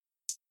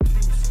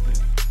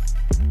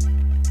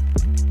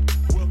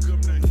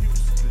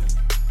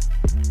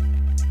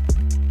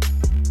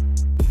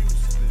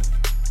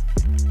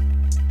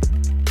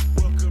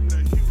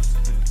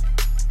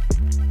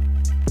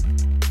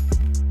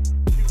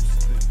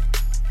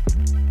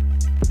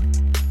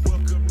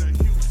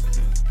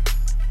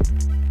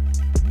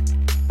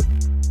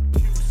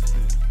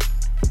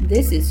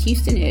This is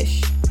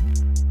Houston-ish.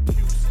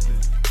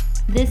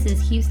 This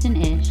is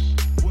Houston-ish.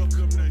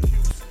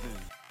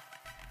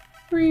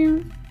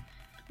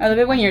 I love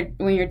it when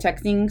you're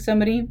texting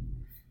somebody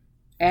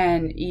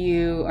and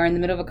you are in the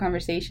middle of a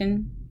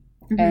conversation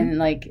and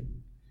like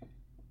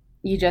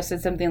you just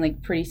said something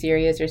like pretty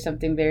serious or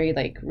something very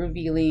like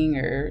revealing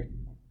or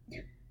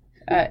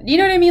you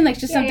know what I mean, like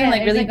just something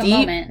like really like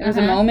deep. It was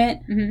a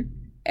moment,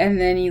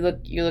 and then you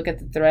look at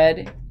the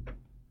thread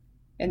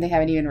and they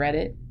haven't even read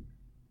it,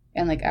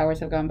 and like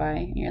hours have gone by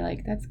and you're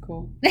like, that's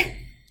cool.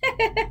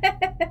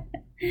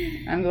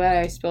 I'm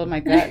glad I spilled my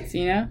guts,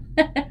 you know?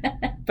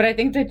 But I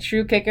think the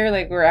true kicker,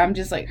 like where I'm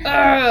just like,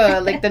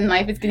 ugh, like the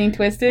knife is getting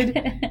twisted,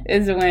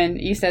 is when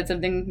you said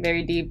something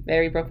very deep,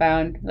 very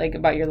profound, like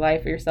about your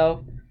life or yourself,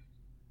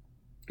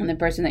 and the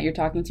person that you're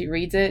talking to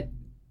reads it,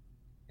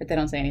 but they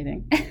don't say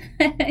anything.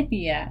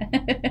 Yeah.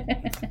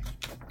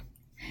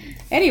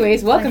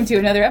 Anyways, welcome to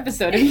another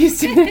episode of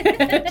Houston.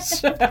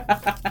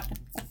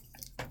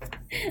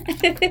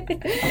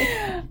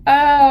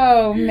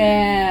 Oh,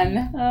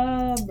 man.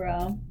 Oh,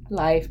 bro.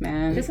 Life,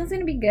 man. This one's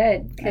gonna be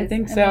good. I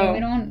think so.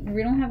 Mean,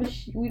 we don't have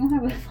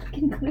a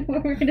fucking clue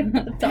what we're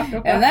gonna talk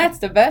about. And that's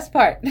the best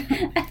part.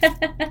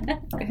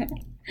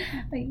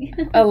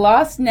 A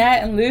lost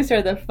gnat and loose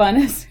are the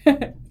funnest.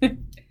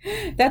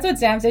 That's what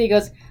Sam said. He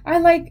goes, I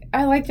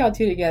like y'all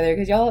two together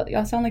because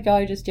y'all sound like y'all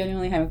are just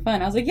genuinely having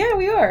fun. I was like, yeah,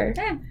 we are.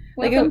 Yeah.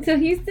 Welcome to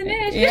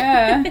Houston-ish.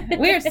 Yeah,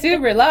 we are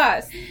super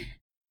lost.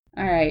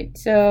 All right,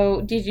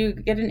 so did you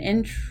get an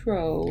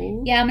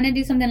intro? Yeah, I'm gonna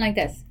do something like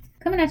this.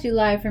 Coming at you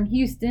live from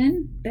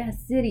Houston,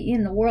 best city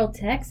in the world,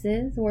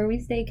 Texas, where we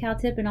stay cow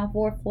tipping on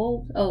four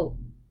foes. Oh,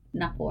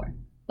 not four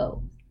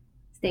foes.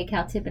 Stay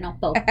cow tipping on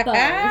four foes.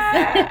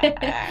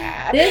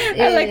 I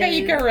like how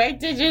you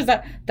corrected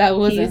yourself. That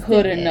wasn't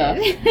hood enough.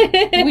 We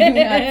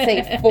do not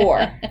say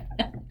four.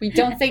 We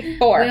don't say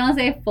four. We don't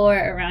say four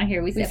around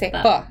here. We say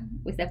pho.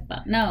 We say pho.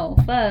 No,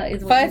 pho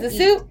is what pho is a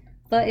soup.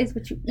 Pho is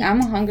what you eat. I'm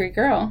a hungry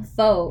girl.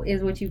 Pho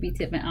is what you be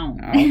tipping on.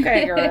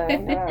 Okay, girl.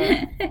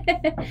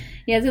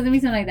 Yeah, so it's gonna be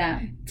something like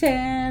that.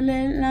 Tell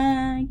it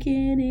like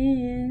it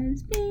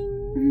is.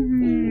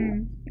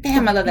 Bing.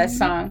 Damn, I love that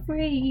song.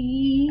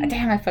 Free.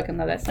 Damn, I fucking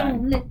love that song.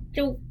 Don't let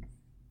your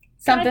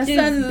something.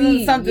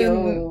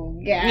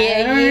 Yeah.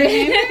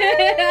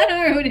 I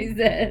don't know what he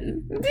says.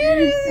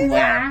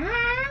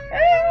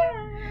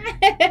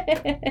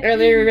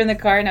 Earlier we were in the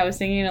car and I was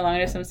singing along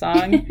to some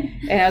song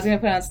and I was going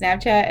to put it on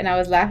Snapchat and I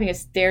was laughing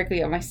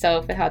hysterically at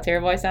myself at how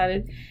terrible I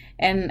sounded,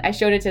 and I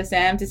showed it to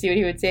Sam to see what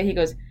he would say. He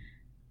goes,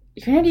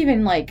 you're not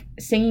even like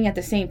singing at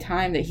the same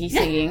time that he's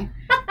singing.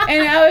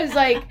 And I was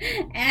like,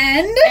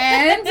 and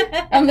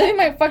I'm living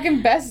my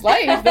fucking best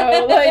life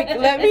though. Like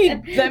let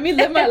me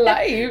live my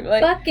life.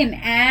 Like fucking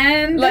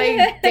and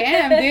like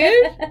damn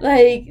dude.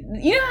 Like,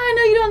 you know how I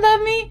know you don't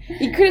love me?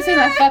 You could have seen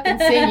that fucking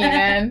singing,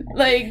 man.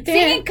 Like damn.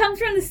 Singing comes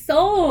from the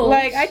soul.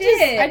 Like I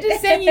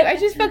just sang you, I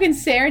just fucking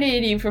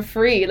serenaded you for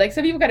free. Like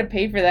some people gotta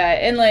pay for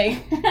that. And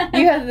like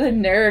you had the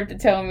nerve to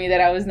tell me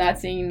that I was not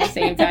singing the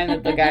same time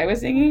that the guy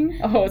was singing.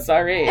 Oh,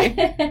 sorry.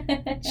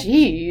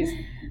 Jeez.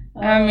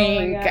 I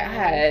mean,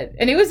 God.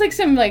 And it was like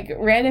some like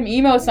random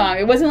emo song.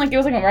 It wasn't like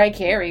Mariah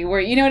Carey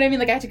where, you know what I mean?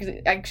 Like I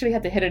actually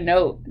had to hit a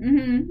note.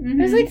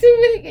 It was like,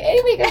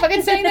 anybody can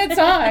fucking sing that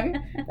song.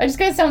 I just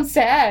gotta sound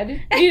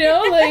sad. You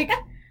know, like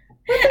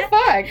what the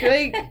fuck?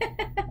 Like,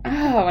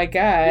 oh my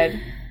God.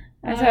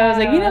 And so I was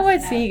like, you know what?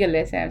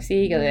 Síguele, Sam,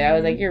 síguele. I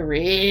was like, you're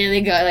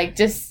really good. Like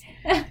just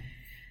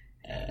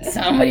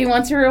somebody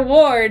wants a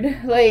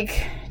reward.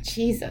 Like,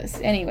 Jesus.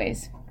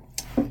 Anyways.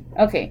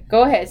 Okay,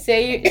 go ahead.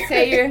 Say what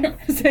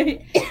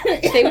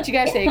you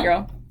gotta say,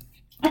 girl.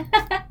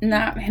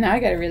 Nah, man, I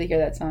gotta really hear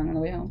that song on the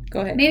way home.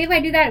 Go ahead. Maybe if I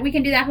do that, we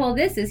can do that whole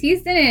 "This is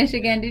Houston-ish"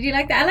 again. Did you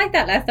like that? I like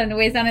that last time, the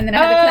way it sounded, and then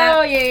I had to clap.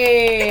 Oh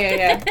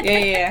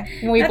yeah.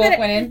 When we both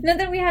went in. Not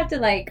that we have to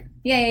like,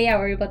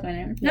 where we both went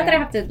in. Not that I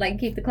have to like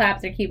keep the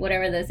claps or keep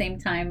whatever at the same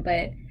time,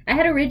 but I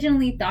had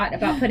originally thought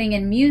about putting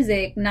in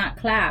music, not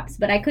claps,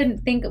 but I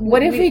couldn't think.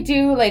 What if we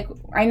do like?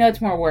 I know it's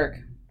more work.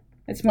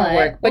 It's more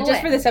work. But just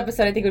for this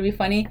episode, I think it would be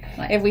funny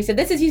if we said,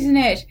 this is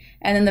Houston-ish,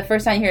 and then the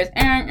first time you hear is,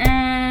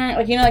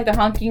 like, you know, like the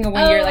honking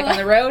when you're, like, on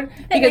the road?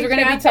 Because we're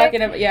going to be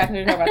talking about, because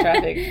we're talking about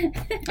traffic.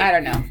 I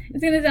don't know.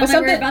 It's going to sound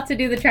like we're about to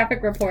do the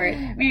traffic report.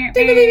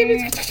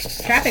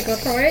 Traffic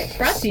report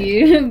brought to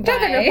you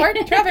by...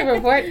 Traffic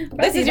report.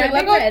 This is your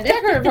local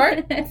traffic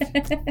report.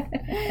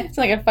 It's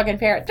like a fucking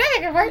parrot.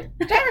 Traffic report.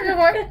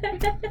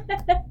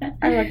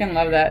 I fucking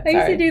love that. I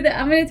used to do that.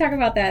 I'm going to talk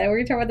about that. We're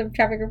going to talk about the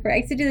traffic report. I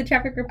used to do the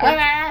traffic report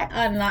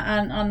on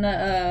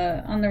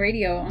the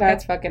radio.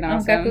 That's fucking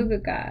awesome.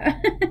 On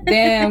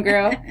Damn,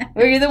 girl.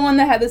 Were you the one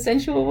that had the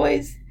sensual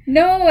voice?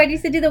 No, I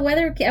used to do the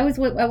weather kid. I was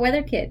a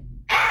weather kid.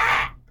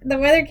 The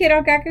weather kid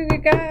on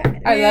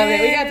Gakuguka. I love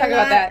it. We gotta talk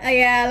about that.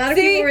 Yeah, a lot of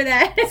people were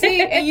that.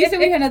 See, and you said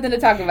we had nothing to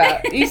talk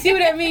about. You see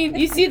what I mean?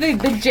 You see the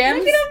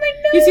gems? Look at all my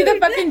You see the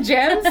fucking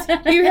gems?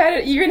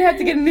 You're gonna have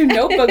to get a new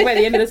notebook by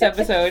the end of this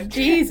episode.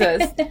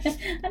 Jesus.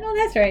 I know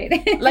that's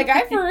right. Like, I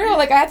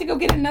had to go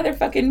get another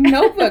fucking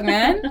notebook,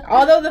 man.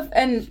 Although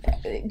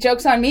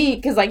joke's on me,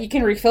 because, like, you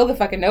can refill the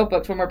fucking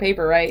notebooks with more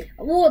paper, right?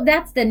 Well,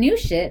 that's the new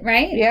shit,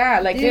 right? Yeah,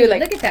 like, dude,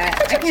 like, look at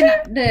that. I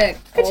cannot,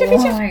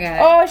 oh my god.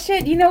 Oh,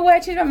 shit, you know what? I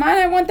changed my mind.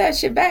 I want that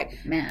shit back.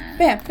 Man.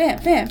 Bam,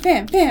 bam, bam,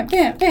 bam, bam,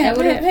 bam, bam,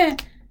 bam, bam.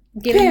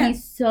 Giving me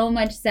so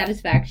much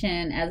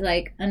satisfaction as,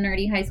 like, a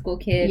nerdy high school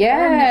kid.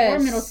 Yes.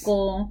 Or middle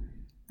school.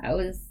 I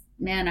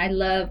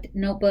loved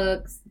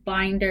notebooks,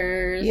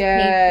 binders,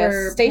 yes.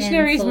 paper,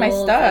 Stationery is my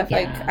stuff.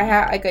 Like,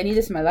 I need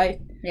this in my life.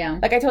 Yeah.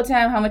 Like, I told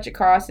Tam how much it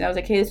cost, and I was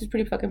like, hey, this is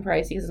pretty fucking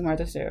pricey. This is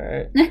Martha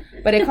Stewart.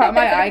 But it caught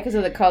my eye because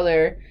of the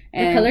color.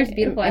 And, the color's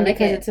beautiful. And I like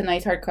because it. It's a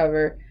nice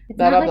hardcover. It's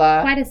blah, not blah,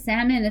 blah. quite a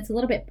salmon. It's a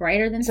little bit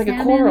brighter than salmon.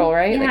 It's like a coral,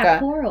 right? Yeah, like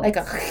coral. Like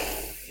a...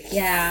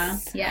 Yeah.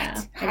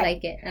 I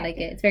like it.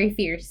 It's very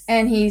fierce.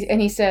 And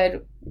he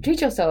said, treat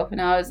yourself.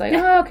 And I was like,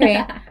 oh,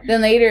 okay.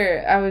 Then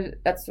later,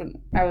 that's when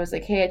I was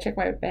like, hey, I checked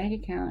my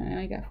bank account and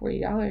I got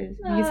 $40.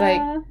 And he's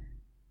like,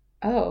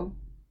 oh.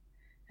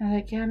 I was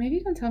like, yeah, maybe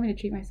you don't tell me to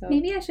treat myself.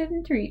 Maybe I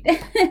shouldn't treat.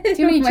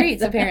 Too many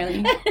treats,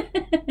 apparently.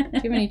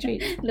 Too many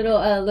treats. Little,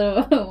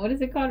 what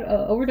is it called?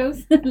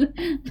 Overdose?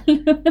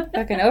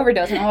 Fucking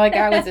overdose. And all I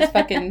got was this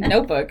fucking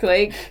notebook.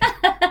 Like,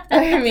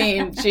 I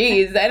mean,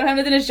 jeez. I don't have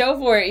nothing to show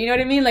for it. You know what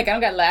I mean? Like, I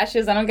don't got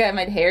lashes. I don't got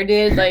my hair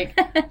did. Like,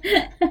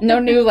 no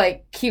new,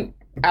 like, cute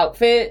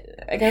outfit.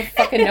 I got a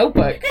fucking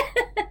notebook.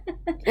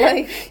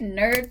 Like,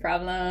 nerd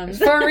problems.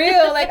 For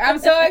real. Like, I'm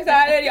so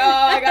excited, y'all.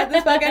 I got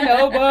this fucking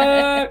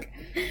notebook.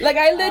 Like,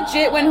 I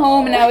legit went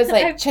home and I was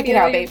like, check it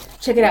out, babe.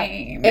 Check it out.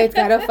 It's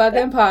got a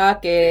fucking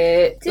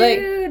pocket.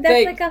 Dude,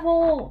 that's like a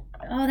whole...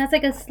 Oh, that's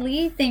like a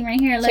sleeve thing right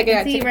here. Like,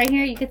 you see right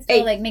here, you could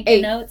still, like, make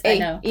the notes. I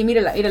know.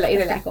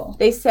 Mírala. Cool.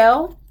 They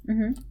sell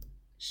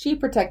sheet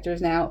protectors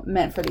now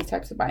meant for these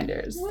types of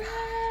binders. What?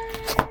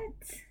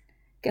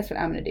 Guess what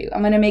I'm going to do?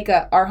 I'm going to make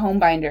our home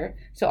binder.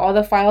 So all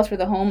the files for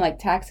the home, like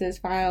taxes,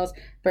 files,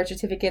 birth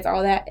certificates,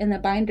 all that, in the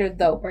binder,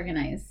 though.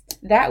 Organized.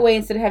 That way,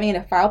 instead of having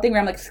a file thing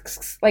where I'm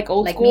like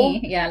old school,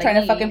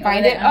 trying to fucking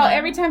find it. Oh,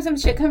 every time some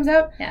shit comes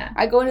up,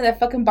 I go into that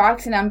fucking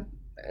box and I'm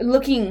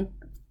looking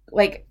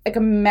like a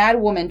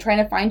mad woman trying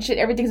to find shit.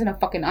 Everything's in a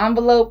fucking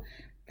envelope.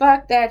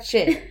 Fuck that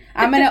shit.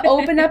 I'm going to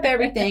open up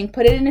everything,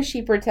 put it in a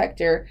sheet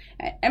protector.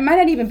 It might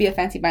not even be a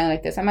fancy binder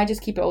like this. I might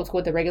just keep it old school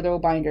with the regular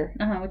old binder.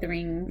 With the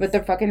rings. With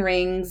the fucking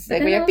rings. But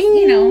like, we have,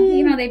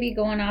 you know, they be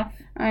going off.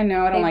 I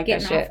know, I don't like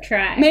that shit. Off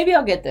track. Maybe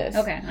I'll get this.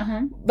 Okay,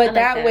 But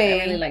that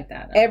way, I really like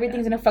that.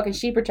 Everything's in a fucking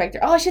sheet protector.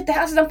 Oh shit, the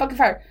house is on fucking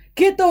fire.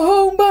 Get the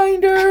home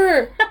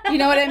binder. You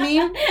know what I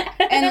mean?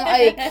 And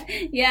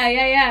like,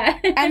 yeah.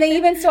 And they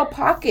even sell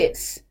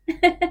pockets.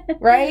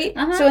 Right?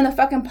 So in the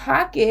fucking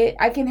pocket,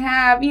 I can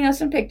have, you know,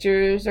 some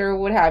pictures or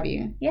what have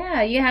you.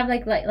 Yeah, you have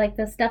like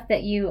the stuff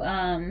that you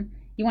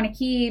want to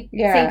keep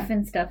safe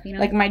and stuff, you know.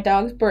 Like my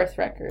dog's birth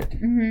record.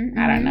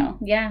 I don't know.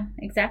 Yeah,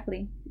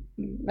 exactly.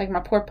 Like my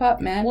poor pup,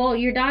 man. Well,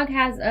 your dog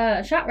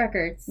has shot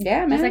records.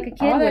 Yeah, man. Just like a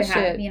kid would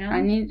have, you know.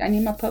 I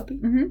need my puppy.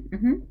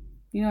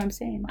 You know what I'm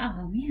saying?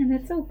 Oh man,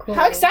 that's so cool.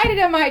 How excited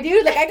am I,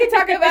 dude? Like I could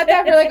talk about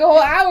that for like a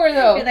whole hour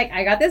though. You're like,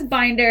 I got this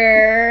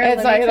binder.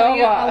 It's Let me tell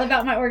you all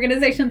about my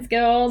organization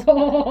skills.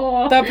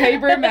 The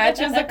paper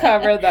matches the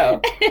cover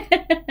though.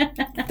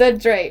 The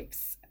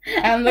drapes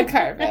and the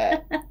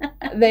carpet,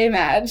 they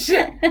match.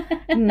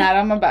 Not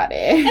on my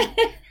body,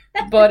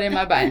 but in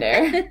my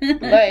binder.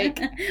 Like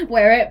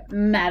where it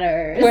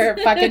matters. Where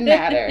it fucking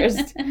matters.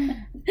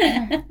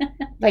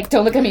 Like,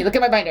 don't look at me. Look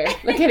at my binder.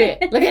 Look at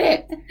it. Look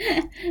at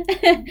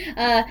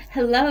it.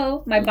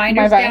 Hello. My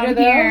binder's down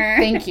here.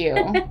 Thank you.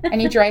 I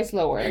need your eyes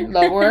lower.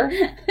 Lower.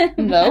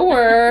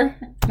 Lower.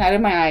 Not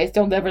in my eyes.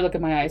 Don't ever look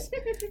at my eyes.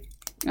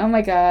 Oh,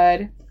 my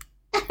God.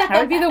 I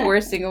would be the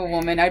worst single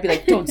woman. I'd be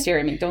like, don't stare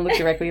at me. Don't look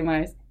directly in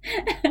my eyes.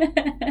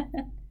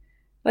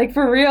 Like,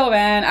 for real,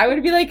 man. I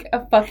would be like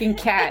a fucking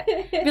cat.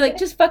 I'd be like,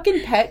 just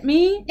fucking pet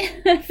me.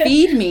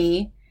 Feed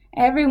me.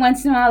 Every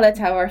once in a while, let's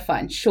have our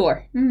fun.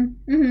 Sure.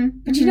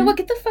 But you know what?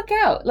 Get the fuck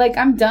out. Like,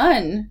 I'm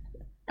done.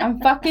 I'm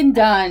fucking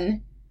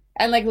done.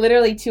 And, like,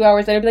 literally 2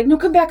 hours later, I'd be like, no,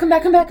 come back.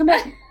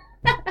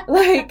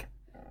 Like,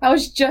 I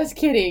was just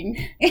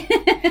kidding.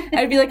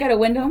 I'd be, like, at a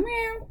window.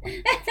 Meow.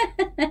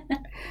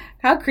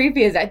 How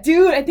creepy is that?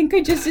 Dude, I think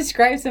I just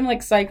described some,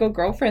 like, psycho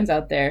girlfriends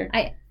out there.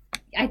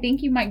 I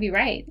think you might be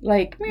right.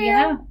 Like, meow.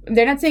 Yeah.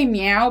 They're not saying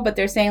meow, but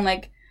they're saying,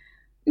 like,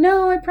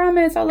 no, I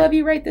promise I'll love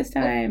you right this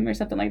time, or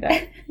something like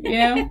that. You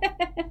know?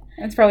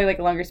 It's probably like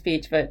a longer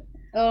speech, but...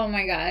 Oh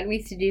my God, we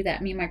used to do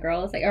that, me and my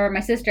girls, like, or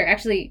my sister,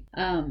 actually,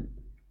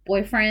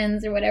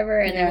 boyfriends or whatever,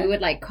 and then we would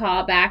like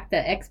call back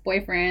the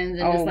ex-boyfriends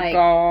and just like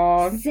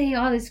say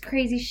all this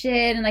crazy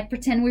shit and like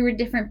pretend we were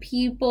different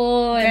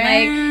people and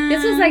like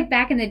this was like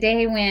back in the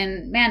day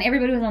when, man,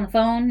 everybody was on the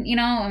phone, you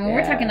know. I mean,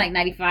 we're talking like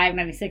 95,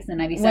 96 and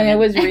 97 when it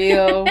was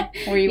real,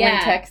 where you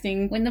weren't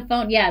texting, when the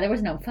phone there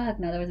was no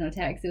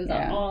text, it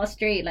was all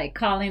straight like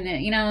calling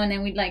it, you know, and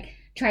then we'd like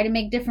try to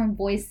make different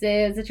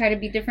voices, to try to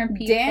be different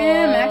people.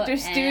 Damn, Actor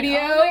Studio.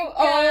 Oh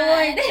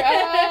my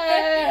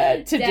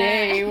god.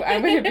 Today,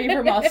 I'm going to be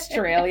from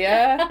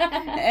Australia,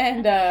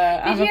 and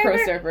I'm a pro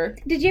surfer.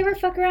 Did you ever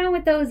fuck around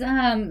with those,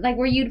 like,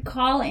 where you'd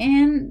call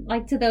in,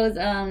 like, to those,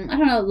 I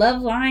don't know,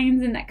 love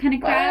lines and that kind of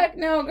crap? Fuck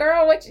no,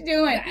 girl, what you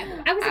doing?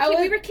 I was a kid.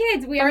 We were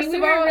kids. We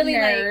were really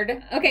nerd.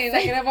 Like, okay.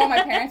 Second of all,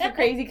 my parents were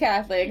crazy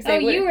Catholics.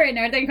 You were a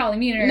nerd. They're calling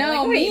me a nerd.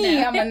 No, like,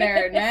 me. I'm a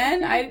nerd,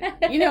 man.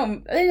 They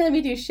didn't let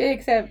me do shit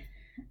except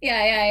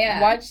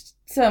watch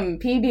some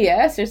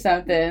PBS or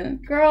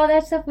something. Girl,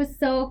 that stuff was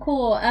so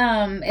cool.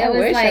 I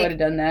wish I would have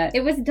done that.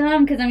 It was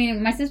dumb because, I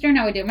mean, my sister and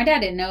I would do it. My dad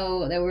didn't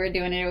know that we were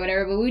doing it or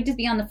whatever, but we would just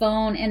be on the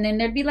phone, and then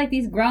there'd be like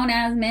these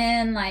grown-ass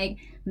men, like,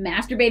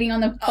 masturbating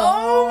on the phone.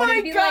 Oh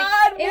my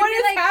god, what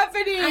is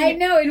happening? I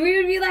know, and we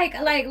would be like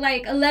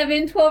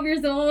 11, 12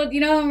 years old,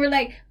 and we're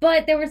like,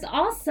 but there was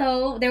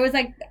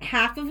like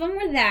half of them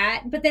were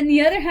that, but then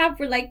the other half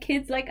were like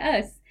kids like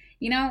us.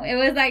 It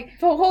was like...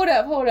 Hold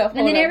up.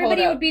 And then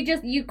everybody would be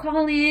just... You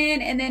call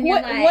in, and then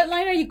you're like... What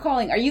line are you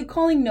calling? Are you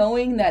calling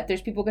knowing that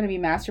there's people going to be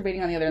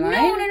masturbating on the other line?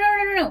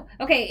 No.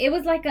 Okay, it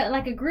was like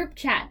a group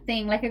chat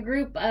thing. Like a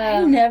group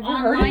I never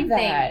heard of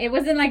that. Thing. It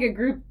wasn't like a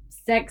group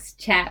sex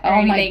chat or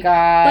anything. My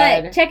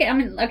god. But check it. I'll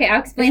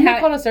explain how... Isn't it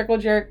called a circle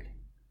jerk?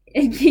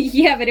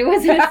 Yeah, but it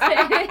wasn't... but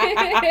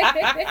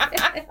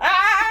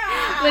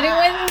it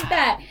wasn't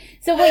that.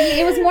 So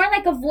it was more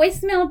like a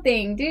voicemail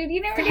thing, dude. You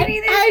never did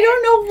anything. I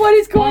don't know what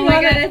is going on. Oh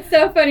my god, it's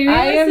so funny.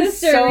 I am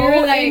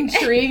so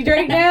intrigued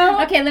right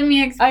now. Okay, let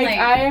me explain.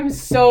 I am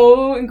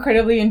so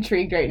incredibly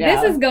intrigued right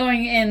now. This is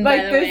going in, by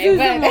the way. This is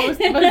the most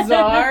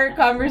bizarre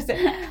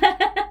conversation.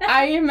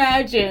 I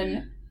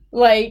imagine,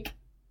 like...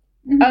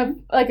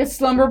 a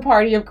slumber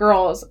party of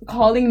girls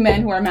calling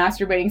men who are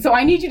masturbating. So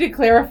I need you to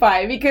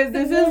clarify because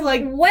this is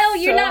like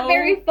you're not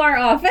very far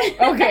off.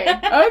 Okay.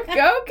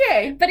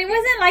 But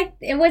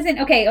it wasn't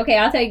okay,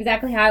 I'll tell you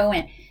exactly how it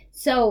went.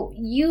 So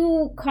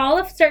you call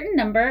a certain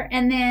number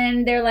and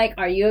then they're like,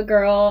 are you a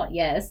girl?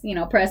 Yes,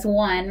 press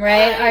 1,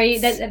 right? What? Are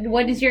you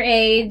what is your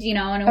age?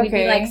 And we'd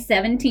be like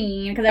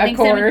 17 because I think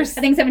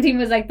 17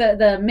 was like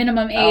the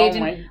minimum age. Oh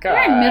my god.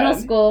 We're in middle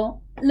school.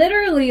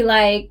 Literally,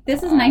 like, this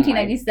is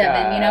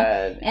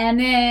 1997, and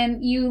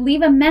then you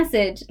leave a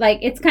message, like,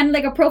 it's kind of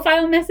like a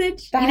profile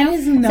message,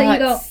 is nuts. So you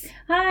go,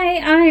 hi,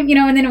 I'm,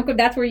 and then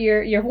that's where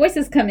your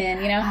voices come in,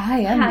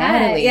 Hi, I'm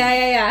Natalie.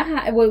 Yeah.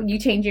 Hi. Well, you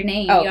change your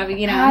name.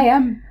 Hi,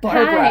 I'm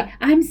Barbara. Hi,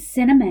 I'm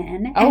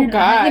Cinnamon. Oh, and,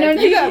 God.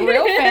 You got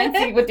real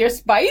fancy with your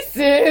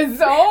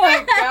spices. Oh, my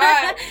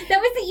God. That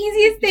was the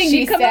easiest thing.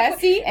 She's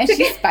sassy and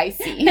she's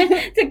spicy.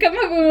 To come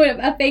up with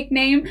a fake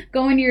name,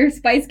 go into your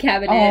spice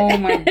cabinet. Oh,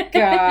 my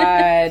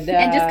God.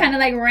 And just kind of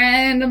like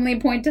randomly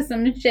point to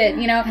some shit,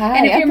 Hi,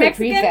 and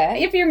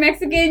if you're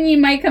Mexican, you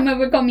might come up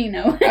with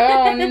comino.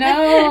 Oh,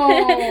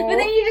 no. But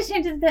then you just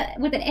change it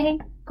with an A,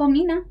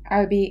 comina. I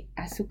would be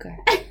azúcar.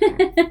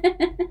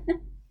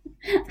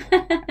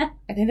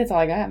 I think that's all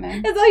I got,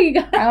 man. That's all you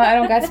got. I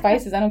don't got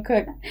spices. I don't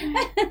cook.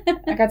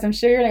 I got some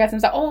sugar and I got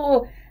some salt.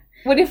 Oh,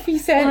 what if he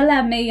said...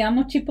 Hola, me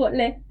llamo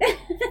Chipotle.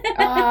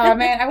 Oh,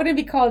 man. I wouldn't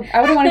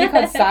want to be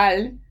called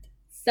Sal.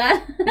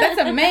 Sal? That's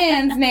a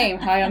man's name.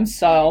 Hi, I'm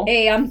Sal.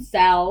 Hey, I'm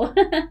Sal.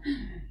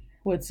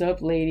 What's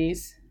up,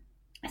 ladies?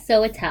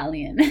 So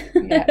Italian.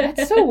 Yeah,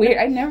 that's so weird.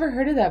 I never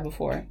heard of that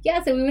before.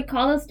 Yeah, so we would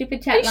call those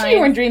stupid chat lines. Are you sure you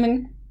weren't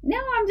dreaming? No,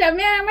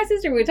 my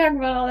sister would talk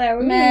about all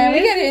that.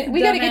 Man,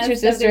 we gotta get your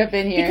sister up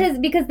in here.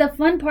 Because the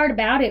fun part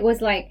about it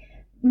was like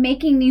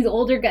making these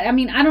older guys. I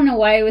mean, I don't know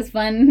why it was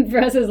fun for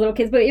us as little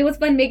kids, but it was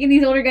fun making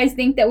these older guys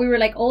think that we were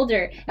like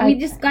older. And we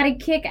just got a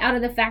kick out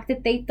of the fact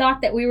that they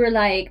thought that we were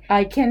like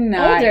I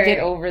cannot older. Get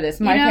over this.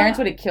 My parents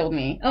would have killed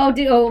me.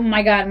 Oh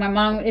my god, my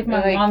mom. If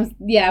my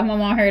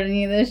mom heard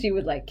any of this, she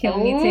would like kill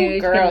me too.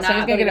 Girl,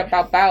 someone's gonna get a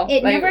pow.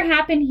 It never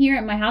happened here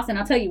at my house, and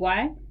I'll tell you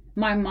why.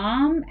 My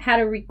mom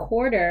had a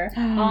recorder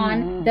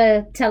on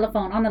the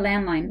telephone, on the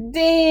landline.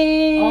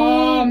 Dang!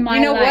 Oh my!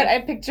 You know what? I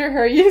picture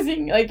her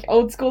using like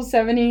old school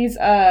 70s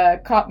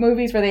cop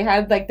movies where they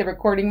had like the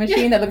recording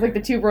machine that looked like the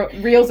two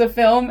reels of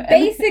film.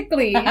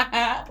 Basically,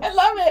 I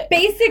love it.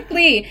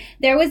 Basically,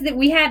 there was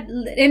we had,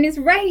 and it's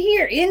right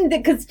here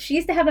because she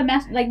used to have a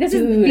master. Like this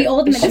is the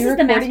ultimate. This is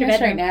the master bedroom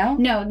right now.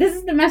 No, this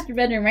is the master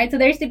bedroom, right? So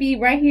there used to be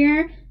right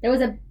here. There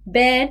was a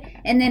bed,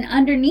 and then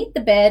underneath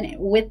the bed,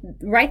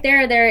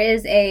 there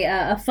is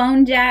a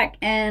phone jack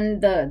and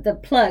the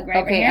plug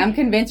right. Okay, right I'm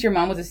convinced your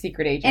mom was a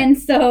secret agent. And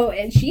so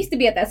she used to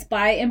be at that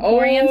Spy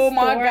Emporium store. Oh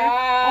my god!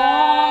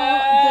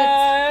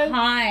 All the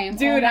time,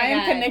 dude. I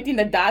am connecting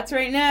the dots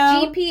right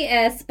now.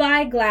 GPS,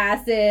 spy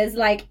glasses,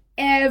 like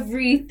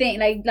everything,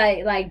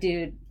 like,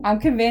 dude. I'm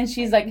convinced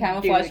she's like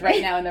camouflaged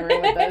right now in the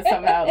room with us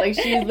somehow. Like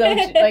she's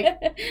like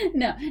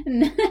no.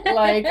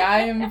 Like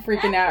I am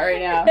freaking out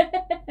right now.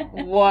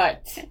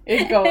 What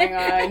is going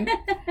on?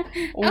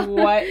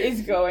 What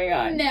is going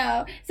on?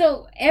 No.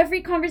 So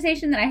every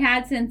conversation that I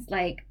had since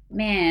like,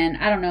 man,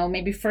 I don't know,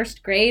 maybe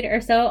first grade or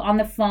so on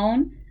the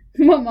phone,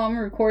 my mom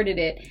recorded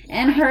it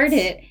and heard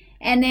it.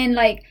 And then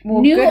like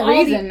knew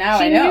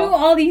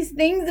all these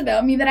things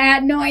about me that I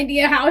had no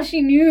idea how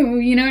she knew.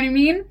 You know what I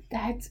mean?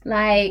 That's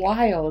like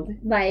wild.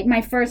 Like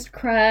my first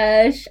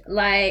crush,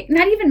 like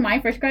not even my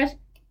first crush.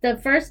 The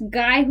first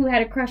guy who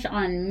had a crush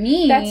on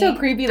me. That's so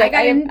creepy. Like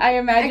I imagine,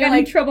 I got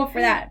like in trouble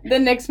for that. The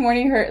next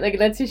morning,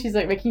 let's say she's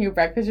like making you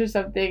breakfast or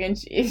something, and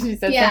she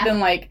said something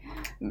like,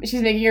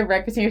 she's making your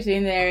breakfast and you're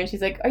sitting there, and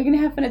she's like, "Are you gonna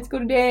have fun at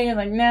school today?" And you're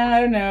like, "No, I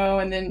don't know."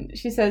 And then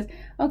she says,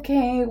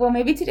 "Okay, well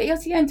maybe today you'll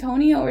see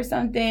Antonio or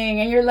something,"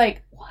 and you're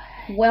like, "What?"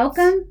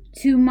 Welcome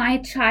to my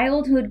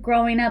childhood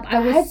growing up. I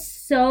was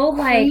so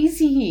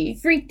crazy,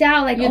 freaked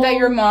out. Like, you thought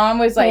your mom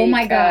was like, oh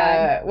my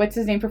God, what's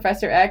his name,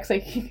 Professor X?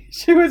 Like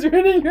she was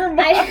reading your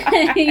mind.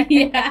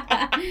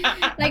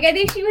 Like I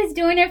think she was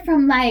doing it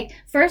from like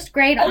first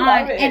grade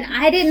on, and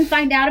I didn't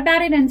find out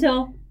about it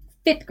until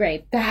 5th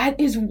grade. That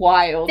is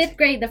wild. 5th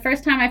grade, the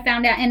first time I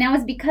found out, and that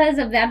was because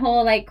of that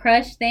whole like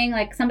crush thing.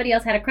 Like somebody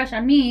else had a crush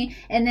on me,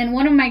 and then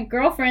one of my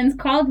girlfriends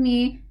called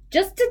me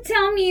just to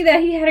tell me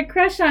that he had a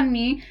crush on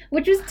me,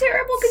 which was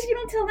terrible because you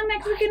don't tell the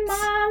Mexican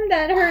mom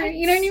that her,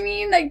 you know what I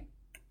mean? Like,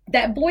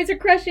 that boys are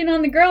crushing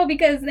on the girl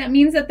because that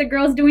means that the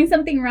girl's doing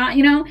something wrong,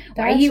 you know?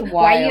 Why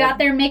are you out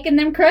there making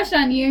them crush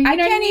on you? I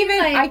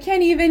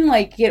can't even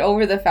like get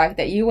over the fact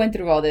that you went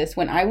through all this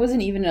when I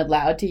wasn't even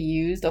allowed to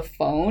use the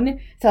phone.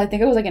 So I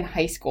think I was like in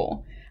high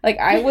school. Like,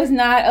 I was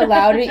not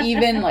allowed to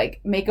even,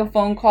 like, make a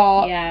phone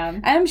call. Yeah.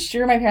 I'm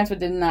sure my parents would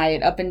deny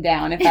it up and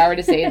down if I were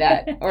to say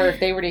that or if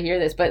they were to hear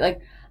this. But, like,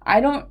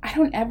 I don't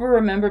ever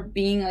remember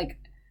being, like,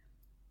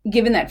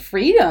 given that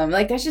freedom.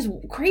 Like, that's just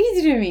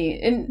crazy to me.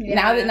 And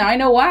now I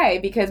know why.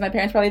 Because my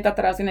parents probably thought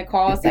that I was going to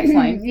call a sex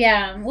line.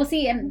 Yeah. Well,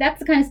 see, and that's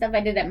the kind of stuff I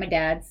did at my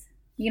dad's.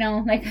 You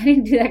know, like, I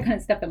didn't do that kind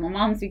of stuff at my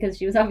mom's because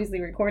she was obviously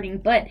recording.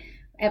 But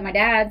at my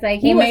dad's, like,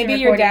 he wasn't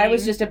recording. Your dad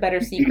was just a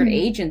better secret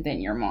agent than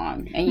your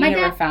mom, and you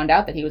never found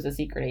out that he was a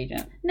secret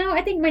agent. No,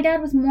 I think my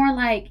dad was more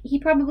like, he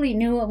probably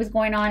knew what was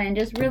going on and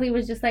just really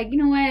was just like, you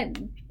know what,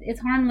 it's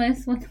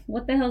harmless.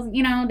 What the hell's,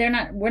 you know,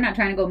 we're not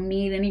trying to go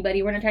meet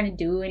anybody. We're not trying to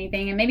do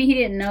anything. And maybe he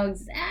didn't know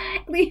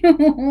exactly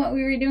what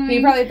we were doing.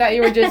 He probably thought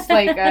you were just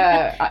like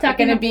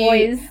talking to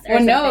boys.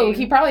 Well, no,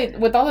 he probably,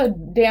 with all the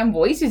damn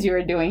voices you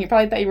were doing, he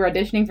probably thought you were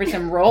auditioning for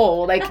some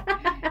role. Like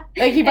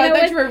he probably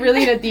thought you were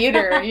really in a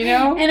theater, you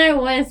know? And I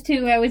was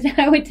too. I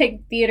would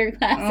take theater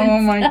classes. Oh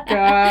my God. So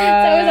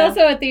I was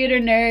also a theater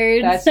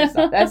nerd.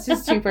 That's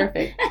just too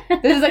perfect.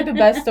 This is like the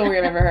best story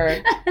I've ever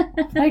heard.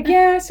 Like,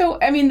 yeah, so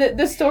I mean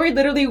the story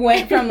literally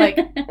went from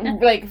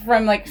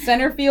like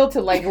center field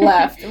to like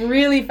left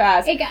really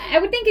fast. I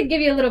would think it'd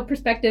give you a little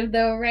perspective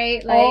though,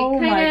 right? Like, oh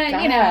my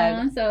God. You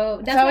know,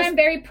 so that's why I'm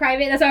very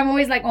private. That's why I'm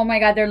always like, oh my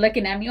God, they're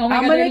looking at me. Oh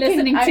my God, they're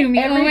listening to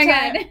me. Oh my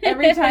God.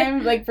 Every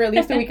time, like for at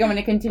least a week, I'm going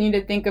to continue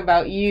to think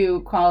about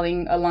you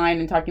calling a line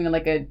and talking to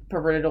like a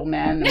perverted old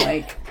man, and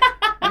like,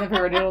 and the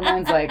perverted old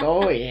man's like,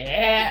 oh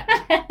yeah,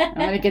 I'm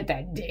going to get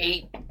that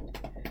date.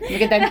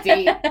 Look at that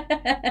date.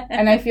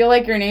 And I feel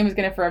like your name is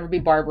going to forever be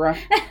Barbara.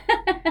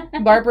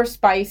 Barbara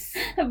Spice.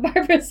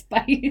 Barbara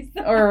Spice.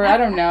 Or, I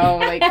don't know,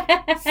 like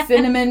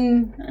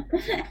cinnamon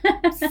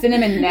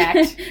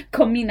necked.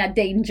 Comina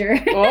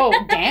Danger. Oh,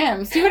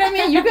 damn. See what I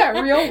mean? You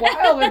got real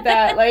wild with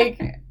that.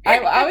 Like,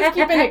 I was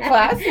keeping it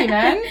classy,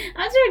 man.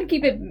 I was trying to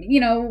keep it, you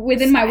know,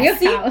 within my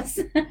wheelhouse.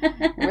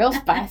 Real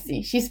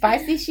spicy. She's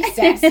spicy, she's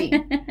sassy.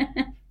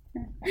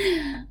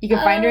 You can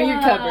find her in your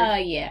cupboard. Oh,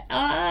 yeah.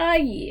 Oh,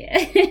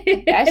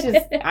 yeah. That's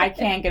just, I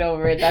can't get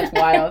over it. That's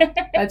wild.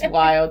 That's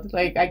wild.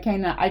 Like, I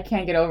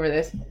can't get over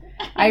this.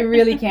 I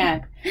really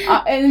can't.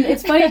 And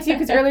it's funny, too,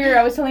 because earlier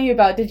I was telling you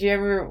about, did you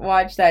ever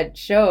watch that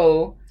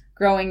show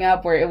growing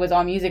up where it was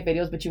all music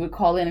videos, but you would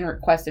call in and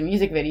request a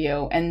music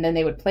video, and then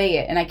they would play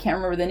it, and I can't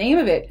remember the name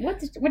of it.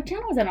 What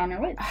channel was that on,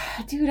 or what?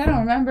 Dude, I don't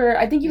remember.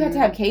 I think you had to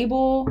have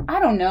cable. I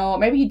don't know.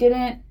 Maybe you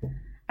didn't.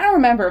 I don't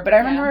remember, but I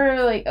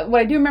remember, like, what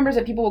I do remember is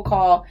that people would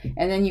call,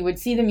 and then you would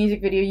see the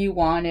music video you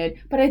wanted.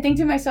 But I think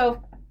to myself,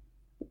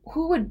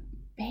 who would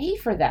pay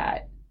for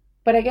that?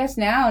 But I guess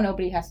now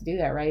nobody has to do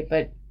that, right?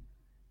 But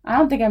I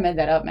don't think I made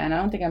that up, man. I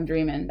don't think I'm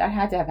dreaming. That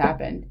had to have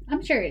happened.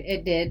 I'm sure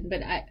it did,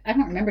 but I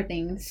don't remember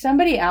things.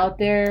 Somebody out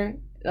there,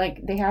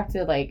 like, they have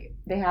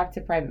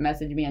to private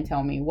message me and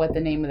tell me what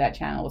the name of that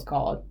channel was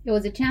called. It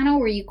was a channel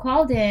where you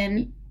called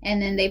in,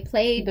 and then they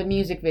played the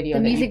music video.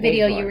 The music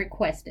video you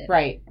requested.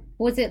 Right.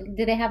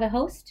 Did they have a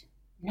host?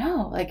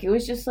 No, like, it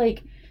was just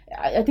like,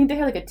 I think they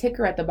had like a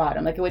ticker at the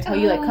bottom. Like, it would tell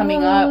you, like,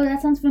 coming up. Oh,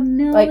 that sounds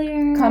familiar.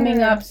 Like,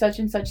 coming up such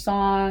and such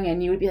song,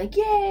 and you would be like,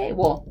 yay.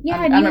 Well, yeah,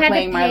 I'm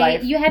replaying my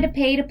life. You had to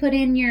pay to put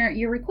in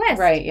your request.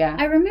 Right, yeah.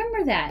 I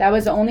remember that. That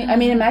was the only, I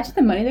mean, imagine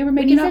the money they were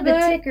making off that. When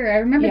you said the ticker, I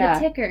remember the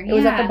ticker. It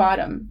was at the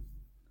bottom.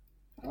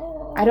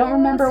 Oh, I don't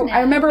remember. Snap.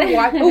 I remember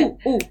watching,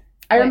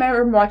 I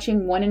remember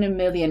watching 1 in a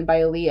Million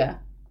by Aaliyah.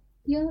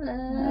 Your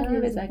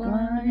love is like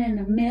 1 in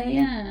a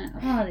million.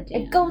 Oh, the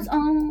jam. It goes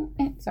on.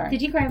 Sorry. Did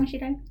you cry when she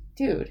died?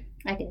 Dude.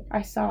 I did.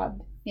 I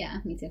sobbed. Yeah,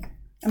 me too.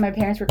 And my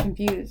parents were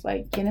confused.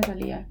 Like, ¿quién es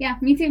Aaliyah? Yeah,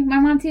 me too. My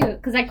mom too.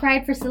 Because I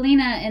cried for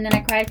Selena, and then I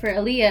cried for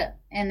Aaliyah,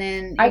 and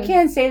then... I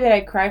can't say that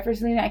I cried for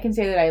Selena. I can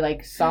say that I,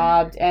 like,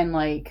 sobbed and,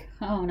 like...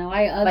 Oh, no,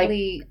 I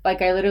ugly...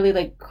 Like, I literally,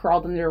 like,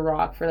 crawled under a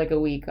rock for, like, a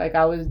week. Like,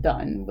 I was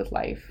done with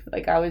life.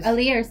 Like, I was...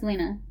 Aaliyah or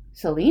Selena?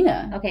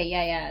 Selena. Okay,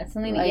 yeah.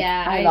 Selena, like,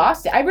 yeah. I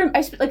lost it. I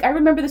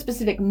remember the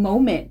specific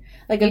moment.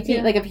 Like,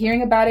 of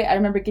hearing about it. I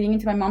remember getting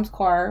into my mom's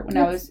car when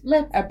I was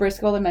at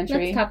Briscoe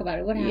Elementary. Let's talk about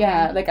it. What happened?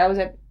 Yeah, like, I was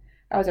at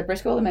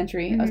Briscoe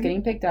Elementary. I was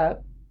getting picked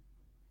up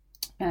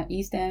at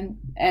East End.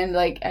 And,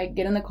 like, I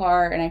get in the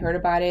car and I heard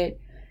about it.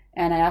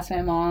 And I asked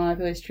my mom if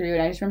it was true.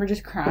 And I just remember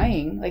just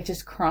crying. Like,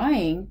 just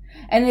crying.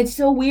 And it's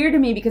so weird to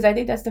me because I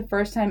think that's the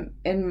first time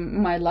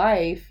in my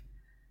life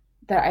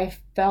that I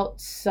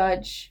felt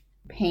such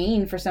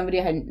pain for somebody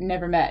I had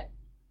never met.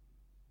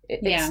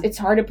 It's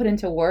hard to put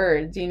into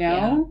words, you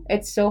know? Yeah.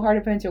 It's so hard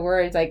to put into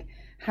words. Like,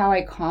 how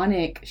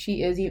iconic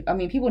she is. I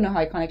mean, people know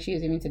how iconic she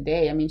is even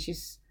today. I mean,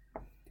 she's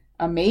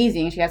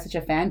amazing. She has such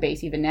a fan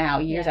base even now,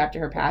 years after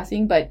her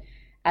passing. But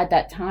at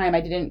that time,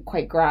 I didn't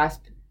quite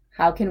grasp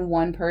how can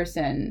one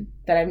person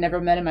that I've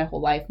never met in my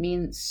whole life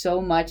mean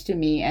so much to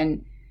me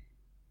and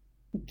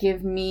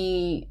give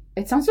me...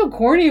 It sounds so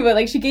corny, but,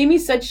 like, she gave me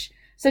such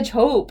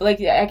hope. Like,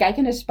 I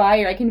can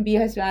aspire. I can be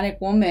a Hispanic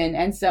woman.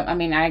 And I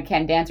mean, I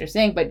can't dance or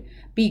sing, but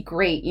be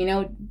great, you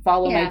know,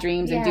 follow my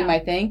dreams and do my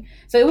thing.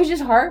 So it was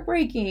just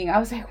heartbreaking. I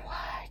was like,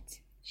 what?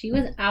 She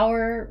was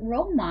our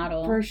role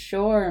model. For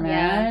sure,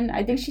 man. Yeah.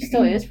 I think she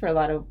still is for a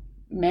lot of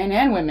men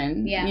and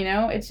women. Yeah. You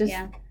know, it's just...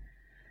 Yeah.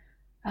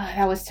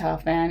 That was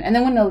tough, man. And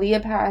then when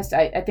Aaliyah passed,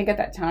 I think at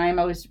that time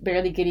I was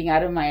barely getting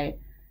out of my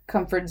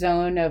comfort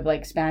zone of,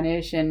 like,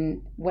 Spanish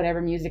and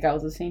whatever music I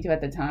was listening to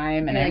at the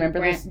time. And I remember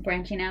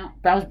branching out.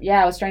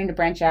 I was starting to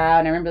branch out,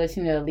 and I remember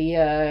listening to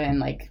Aaliyah and,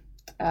 like,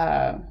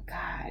 God,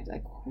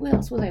 like, who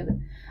else was I?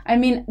 I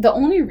mean, the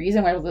only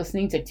reason why I was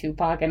listening to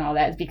Tupac and all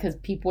that is because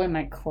people in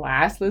my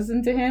class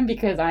listened to him,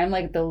 because I'm,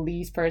 like, the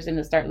least person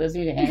to start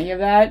listening to any of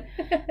that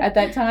at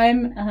that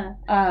time.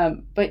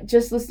 But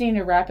just listening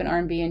to rap and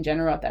R&B in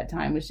general at that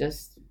time was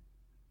just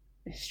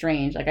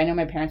strange. Like, I know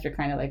my parents were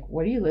kind of like,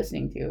 what are you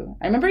listening to?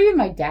 I remember even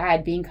my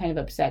dad being kind of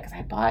upset because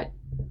I bought...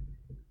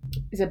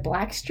 Is it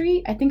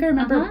Blackstreet? I think I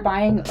remember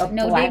buying a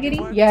No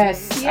Diggity?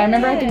 Yes. I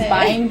remember I think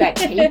buying that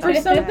tape or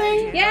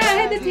something. Yeah, I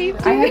had the tape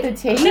too. I had the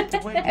tape,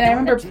 and I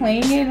remember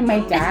playing it, and my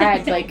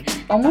dad, like,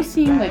 almost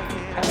seemed like,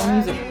 I don't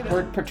use the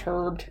word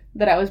perturbed,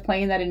 that I was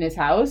playing that in his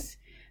house,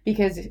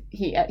 because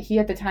he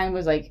at the time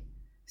was like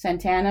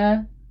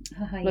Santana,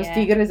 Los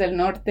Tigres del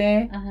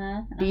Norte,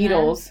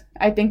 Beatles.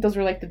 I think those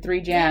were like the three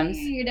jams.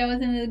 Your dad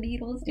was into the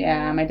Beatles too?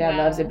 Yeah, my dad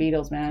loves the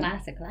Beatles, man.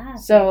 Classic.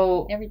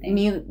 So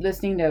me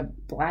listening to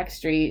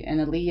Blackstreet and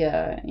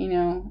Aaliyah, you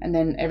know, and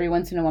then every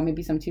once in a while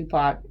maybe some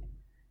Tupac.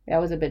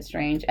 That was a bit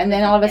strange. And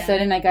then all of a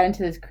sudden I got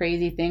into this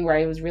crazy thing where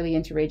I was really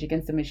into Rage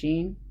Against the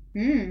Machine.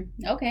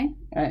 Okay.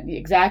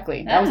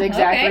 Exactly. That was the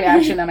exact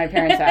reaction that my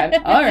parents had.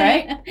 All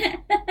right.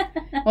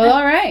 Well,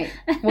 all right.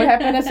 What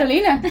happened to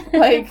Selena?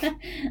 Like,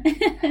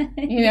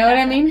 you know what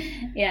I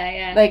mean?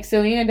 Yeah. Like,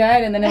 Selena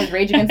died, and then it was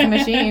Rage Against the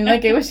Machine.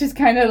 Like, it was just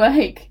kind of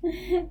like,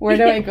 where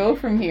do I go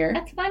from here?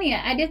 That's funny.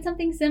 I did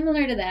something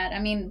similar to that. I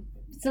mean,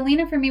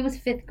 Selena for me was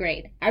 5th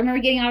grade. I remember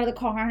getting out of the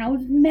car and I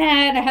was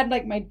mad. I had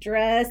like my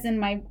dress and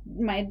my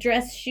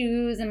dress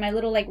shoes and my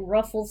little like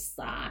ruffle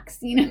socks.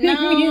 You know what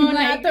I mean?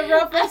 Like, not the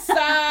ruffle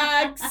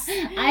socks.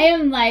 I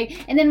am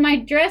like, and then my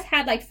dress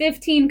had like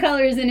 15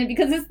 colors in it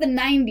because it's the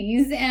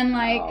 90s and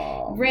like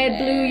red,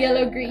 blue,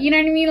 yellow, green. You know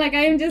what I mean? Like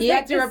I am just. You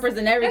had to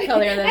represent every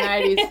color in the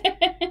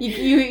 90s.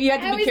 You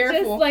had to be careful. I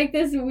was just like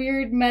this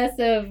weird mess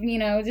of, you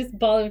know, just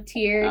ball of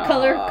tears,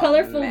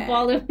 colorful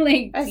ball of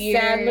like tears. A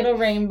sad little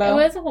rainbow. It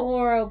was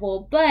horrible.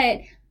 But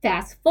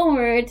fast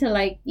forward to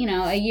like, you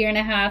know, a year and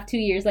a half, 2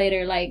 years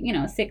later, like, you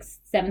know, 6th,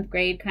 7th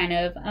grade kind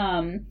of,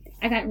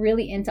 I got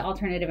really into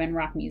alternative and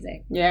rock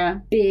music. Yeah.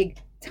 Big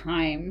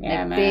time.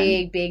 Yeah, like,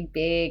 man.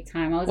 Big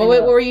time.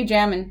 What were you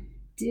jamming?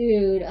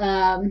 Dude,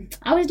 I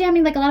was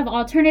jamming like a lot of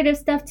alternative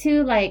stuff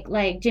too, like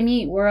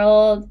Jimmy Eat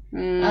World,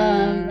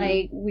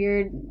 like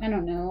weird, I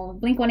don't know,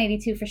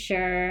 Blink-182 for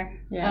sure.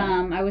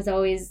 Yeah.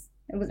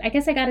 I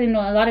guess I got into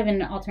a lot of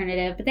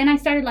alternative, but then I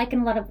started liking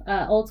a lot of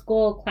old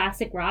school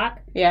classic rock.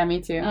 Yeah,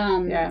 me too.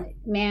 Yeah.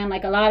 Man,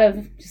 like a lot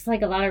of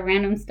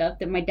random stuff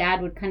that my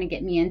dad would kind of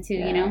get me into,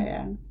 you know?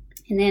 Yeah.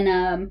 And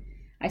then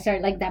I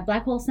started like that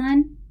Black Hole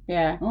Sun.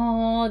 Yeah.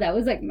 Oh, that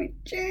was like my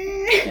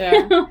jam.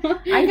 Yeah.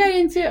 I got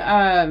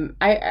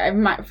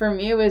into for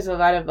me it was a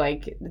lot of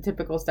like the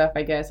typical stuff,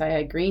 I guess. I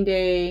had Green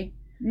Day.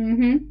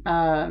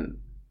 Mm-hmm.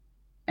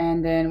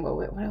 And then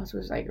what else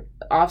was like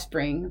The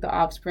Offspring? Oh,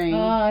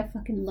 I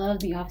fucking love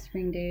The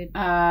Offspring, dude.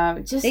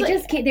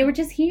 They were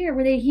just here.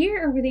 Were they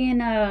here or were they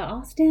in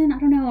Austin? I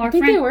don't know. I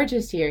think they were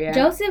just here. Yeah.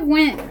 Joseph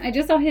went. I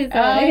just saw his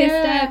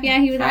stuff. Yeah,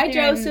 he was out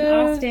there in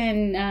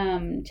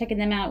Austin, checking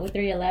them out with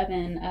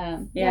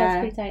 311.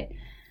 Yeah, it was pretty tight.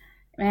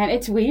 Man,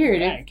 it's weird.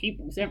 Gotta keep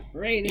them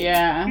separated.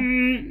 Yeah.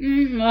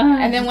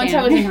 And then once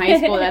I was in high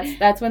school,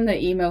 that's when the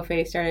emo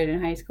phase started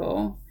in high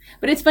school.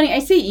 But it's funny, I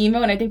say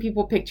emo and I think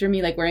people picture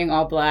me like wearing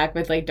all black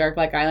with like dark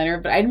black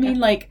eyeliner, but I mean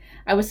like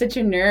I was such a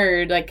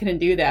nerd, like couldn't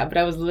do that, but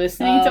I was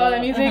listening to all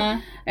that music.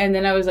 And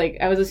then I was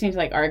listening to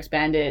like RX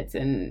Bandits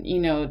and, you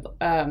know,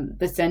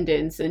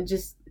 Descendants, and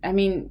just, I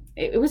mean,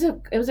 it was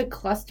a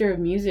cluster of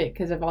music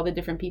because of all the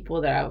different people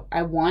that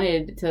I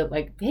wanted to,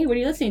 like, hey, what are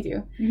you listening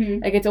to?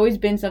 Mm-hmm. Like, it's always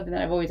been something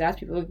that I've always asked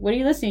people, like, what are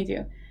you listening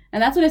to?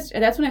 And that's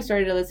when I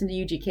started to listen to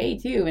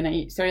UGK too, and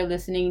I started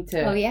listening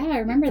to. Oh yeah, I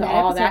remember that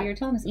all episode that, you were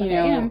telling us about. You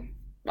know,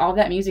 all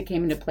that music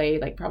came into play,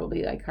 like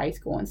probably like high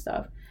school and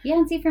stuff. Yeah,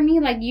 and see, for me,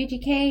 like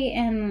UGK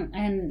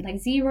and like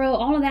Zero,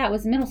 all of that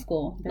was middle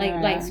school.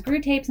 Like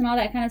Screw Tapes and all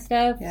that kind of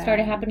stuff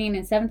started happening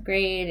in 7th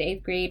grade,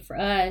 8th grade for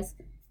us.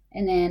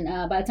 And then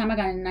by the time I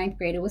got in 9th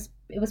grade, it was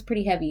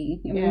pretty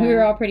heavy. I mean, we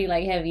were all pretty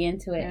like heavy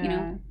into it, you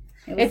know.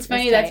 It's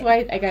funny. That's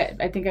why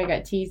I think I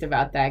got teased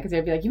about that, because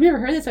they'd be like, "You've never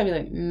heard this?" I'd be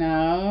like,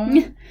 "No."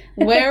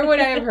 Where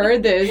would I have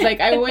heard this? Like,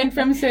 I went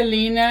from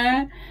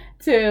Selena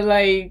to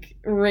like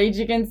Rage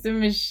Against the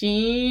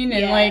Machine,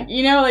 and like,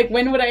 you know, like,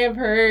 when would I have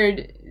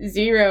heard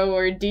Zero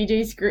or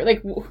DJ Screw?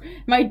 Like,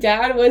 my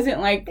dad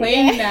wasn't like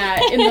playing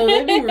that in the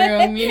living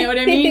room. You know what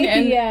I mean?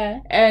 And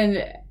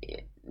and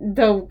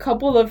the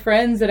couple of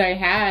friends that I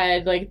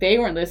had, like, they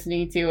weren't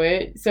listening to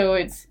it, so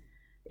it's.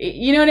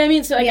 You know what I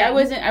mean? So like, I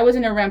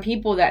wasn't around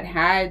people that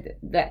had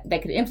that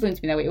could influence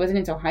me that way. It wasn't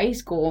until high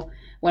school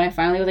when I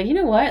finally was like, you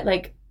know what?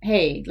 Like,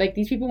 hey, like,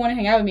 these people want to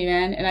hang out with me,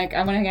 man, and I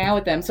want to hang out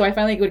with them. So I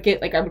finally would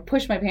get, like, I would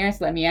push my parents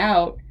to let me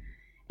out,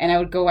 and I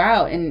would go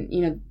out, and,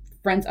 you know,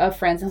 friends of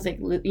friends. I was like,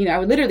 you know, I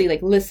would literally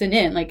like listen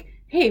in, like,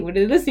 hey, what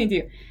are they listening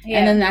to? Yeah.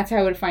 And then that's how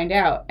I would find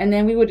out. And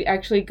then we would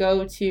actually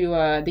go to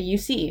the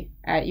UC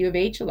at U of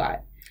H a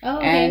lot. Oh,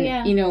 okay,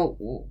 and you know,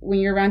 when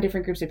you're around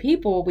different groups of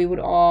people, we would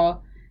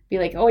all be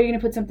like, oh, you're going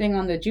to put something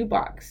on the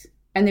jukebox.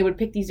 And they would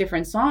pick these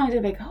different songs.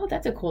 They'd be like, oh,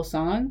 that's a cool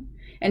song.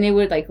 And they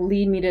would, like,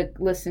 lead me to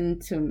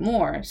listen to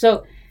more.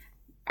 So,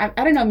 I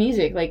don't know,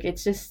 music. Like,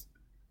 it's just,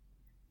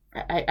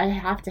 I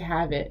have to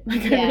have it.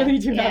 Like, I really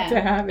do have to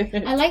have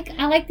it. I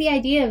like the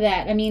idea of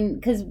that. I mean,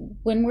 because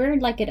when we're,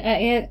 like,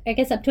 I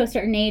guess up to a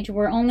certain age,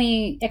 we're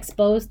only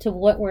exposed to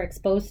what we're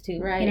exposed to.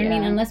 Right, you know what I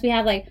mean? Unless we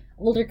have, like,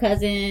 older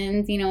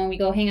cousins, you know, and we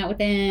go hang out with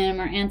them,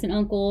 or aunts and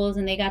uncles,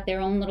 and they got their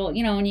own little,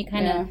 you know, and you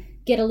kind of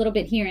get a little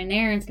bit here and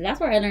there, and so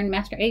that's where I learned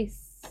Master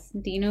Ace.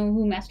 Do you know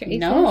who Master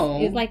Ace is?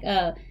 He's like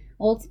a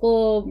old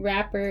school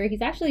rapper.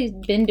 He's actually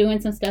been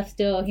doing some stuff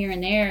still here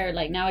and there,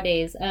 like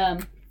nowadays.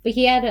 But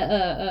he had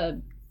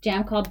a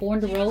jam called Born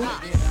to Roll.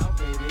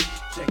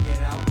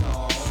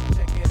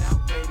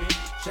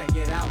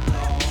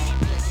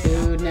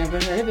 Dude,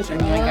 never heard of it. Oh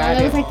my god!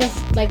 That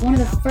was like one of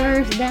the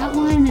first, that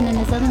one, and then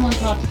this other one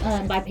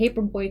called by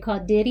Paperboy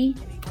called Diddy.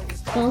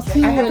 Those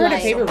two I have heard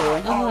like, of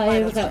Paperboy. Oh,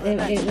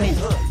 it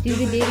went do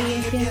the Diddy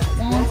and shit.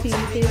 1, 2, 3.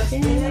 I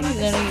don't even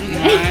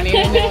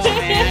know,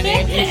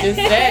 man. You just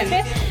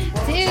said.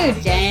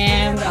 Dude,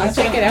 jam. I'll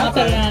check it out. I'll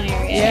put it on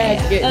here.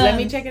 Yeah, let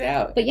me check it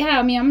out. But yeah,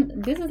 I mean,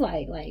 this is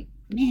like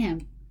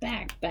man,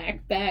 back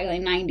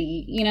like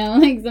 90. You know,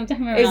 like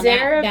sometime around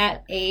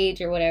that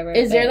age or whatever.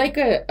 Is there like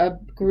a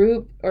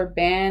group or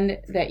band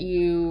that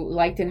you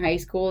liked in high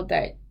school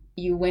that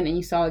you went and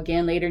you saw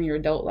again later in your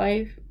adult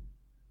life?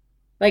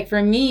 Like,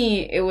 for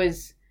me, it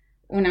was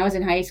when I was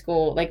in high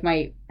school, like,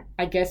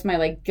 I guess my,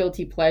 like,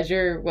 guilty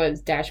pleasure was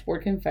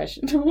Dashboard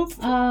Confessionals.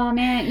 Oh,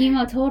 man,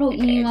 total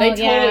emo. Like,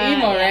 total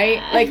emo,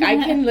 right? Like, I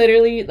can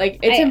literally, like,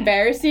 it's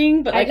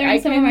embarrassing, but, like, I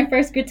learned some of my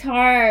first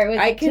guitar was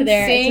I can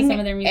sing some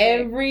of their music.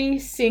 Every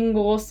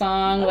single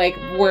song, like,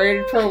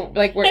 word for,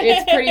 like, word.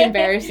 It's pretty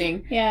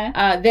embarrassing.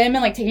 Yeah. Them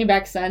and, like, Taking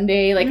Back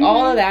Sunday, like,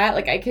 all of that,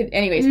 like, I could,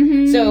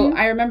 anyways. So,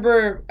 I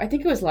remember, I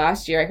think it was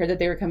last year, I heard that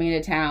they were coming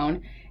into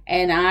town.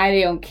 And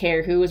I don't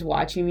care who was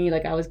watching me.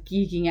 Like, I was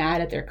geeking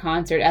out at their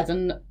concert as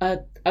an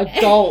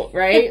adult,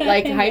 right?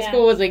 Like, high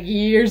school was, like,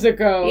 years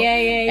ago.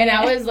 Yeah. And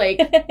I was, like,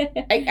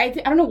 I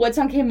don't know what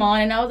song came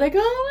on. And I was like, oh,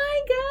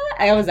 my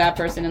God. I was that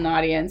person in the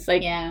audience.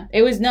 Like,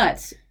 it was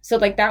nuts. So,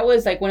 like, that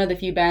was, like, one of the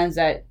few bands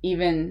that,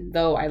 even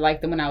though I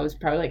liked them when I was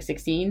probably, like,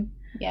 16,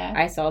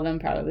 I saw them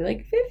probably,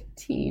 like,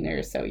 15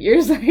 or so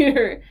years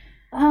later.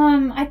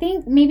 I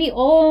think maybe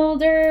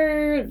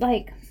older,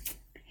 like...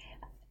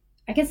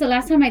 I guess the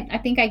last time I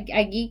think I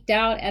geeked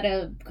out at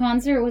a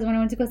concert was when I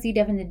went to go see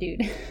Devin the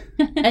Dude.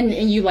 and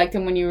you liked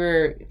him when you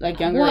were, like,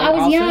 younger? Well, I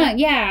was young.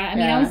 Yeah, I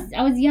mean,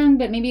 I was young,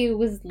 but maybe it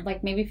was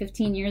like maybe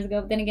 15 years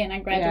ago. But then again, I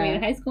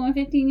graduated high school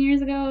 15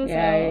 years ago,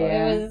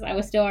 so I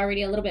was still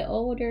already a little bit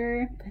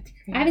older. That's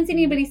crazy. I haven't seen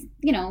anybody,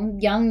 you know,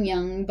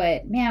 young,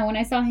 but man, when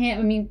I saw him,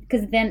 I mean,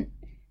 because then.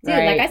 Dude,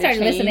 like, I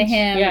started listening to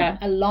him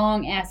a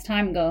long ass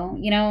time ago,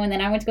 you know, and then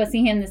I went to go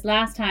see him this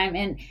last time,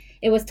 and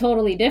it was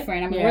totally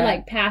different. I mean, we're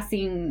like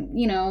passing,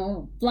 you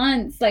know,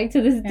 blunts like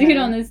to this dude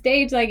on the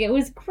stage. Like, it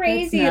was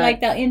crazy. Like,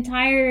 that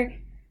entire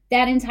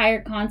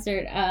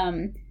concert,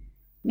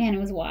 man, it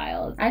was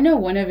wild. I know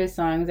one of his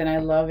songs and I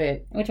love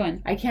it. Which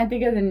one? I can't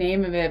think of the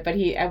name of it, but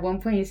at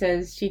one point he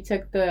says she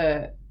took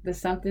the the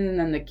something and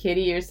then the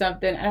kitty or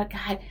something. Oh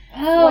God!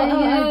 What do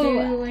you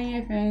do when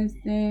your friends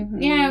think?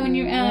 Yeah, when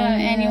you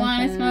and you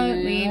want to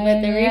smoke weed, but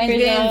the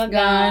reefer's all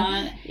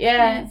gone.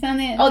 Yeah.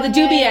 The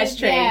doobie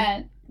ashtray.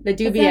 Yeah. The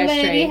doobie ashtray.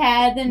 Somebody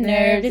had the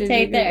nerve to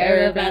take the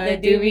herb out the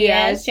doobie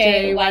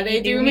ashtray. Why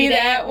they do me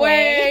that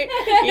way?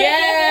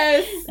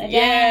 Yes,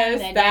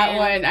 that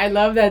one. I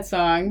love that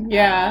song.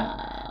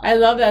 Yeah. I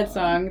love that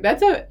song. I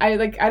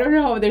don't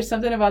know. There's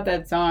something about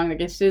that song. Like,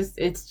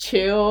 it's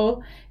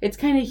chill. It's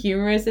kind of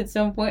humorous at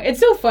some point. It's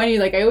so funny.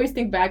 Like, I always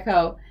think back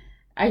how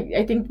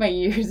I think my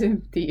years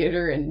in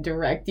theater and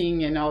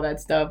directing and all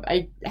that stuff,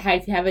 I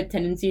have a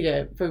tendency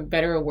to, for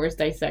better or worse,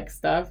 dissect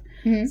stuff.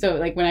 Mm-hmm. So,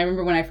 like, when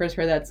I first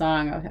heard that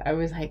song, I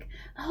was like,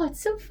 oh,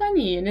 it's so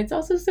funny. And it's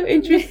also so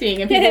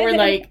interesting. And people were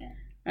like,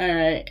 all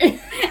right.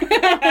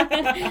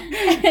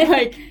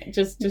 Like,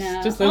 just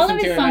listen to it. All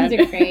of his songs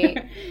are great.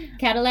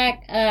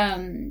 Cadillac,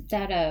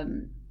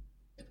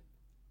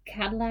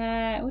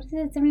 Cadillac, what is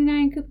it,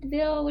 79 Coupe de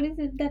Ville? What is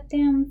it, that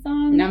damn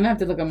song? Now I'm going to have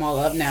to look them all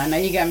up now. Now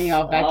you got me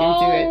all back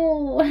into it.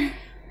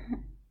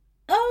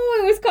 Oh,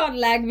 it was called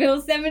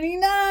Lagville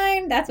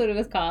 79. That's what it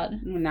was called.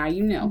 Well, now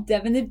you know.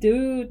 Devin the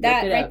Dude.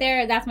 That right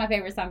there, that's my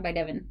favorite song by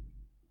Devin.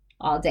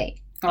 All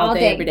day. All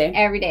day, every day.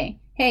 Every day.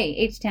 Hey,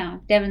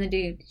 H-Town, Devin the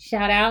Dude.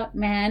 Shout out,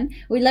 man.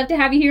 We'd love to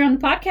have you here on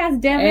the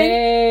podcast, Devin.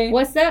 Hey.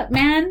 What's up,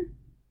 man?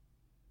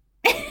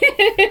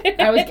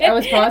 I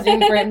was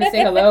pausing for him to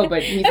say hello,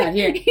 but he's not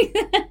here.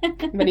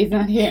 He's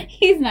not here.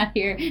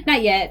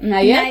 Not yet.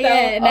 Not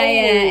yet.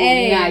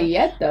 Hey. Not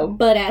yet, though.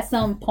 But at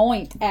some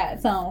point.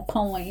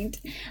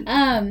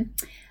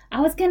 I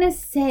was gonna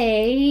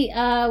say,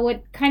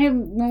 what kind of,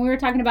 when we were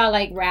talking about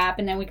like rap,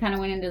 and then we kind of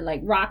went into like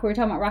rock. We were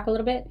talking about rock a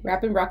little bit.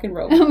 Rap and rock and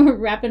roll.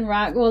 Rap and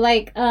rock. Well,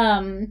 like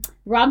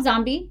Rob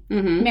Zombie,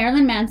 mm-hmm.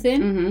 Marilyn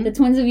Manson, mm-hmm. the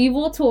Twins of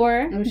Evil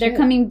tour. Oh, they're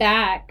coming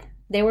back.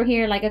 They were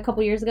here like a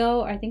couple years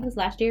ago, or I think it was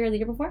last year or the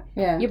year before.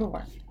 Yeah. Year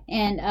before.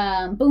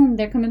 And boom,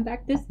 they're coming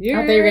back this year.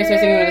 I thought you were going to start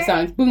singing one of the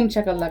songs. Boom,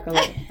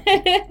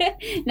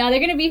 chaka-laka-laka. No, they're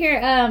going to be here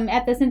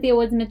at the Cynthia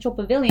Woods Mitchell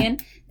Pavilion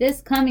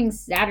this coming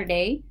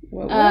Saturday.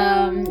 What?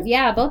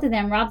 Yeah, both of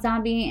them, Rob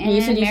Zombie and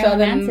Marilyn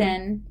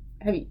Manson.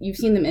 Have you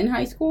seen them in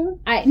high school?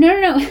 No, I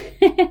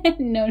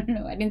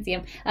didn't see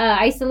them.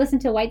 I used to listen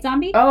to White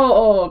Zombie.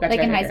 Oh, gotcha.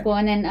 Like in high school,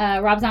 and then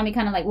Rob Zombie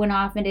kind of like went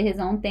off into his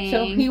own thing.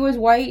 So he was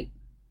white.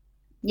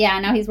 Yeah,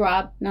 now he's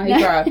Rob.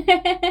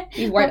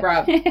 He's White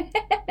Rob.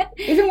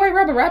 Isn't White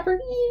Rob a rapper?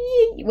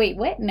 Wait,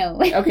 what? No.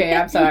 Okay,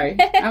 I'm sorry.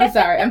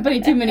 I'm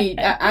putting too many.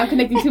 I'm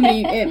connecting too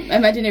many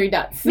imaginary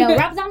dots. No,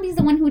 Rob Zombie's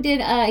the one who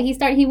did.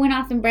 He went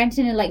off and branched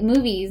into like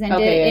movies and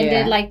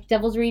did like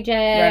Devil's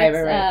Rejects,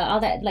 right. All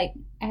that. Like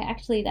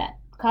actually that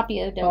copy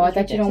of Devil's Rejects.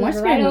 I thought you don't watch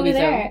scary movies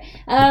there.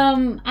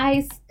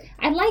 I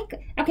like.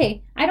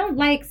 Okay, I don't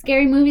like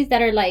scary movies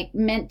that are like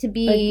meant to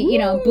be.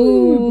 Like,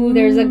 boo,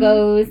 there's a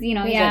ghost.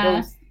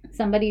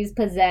 Somebody's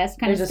possessed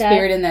kind of stuff. There's a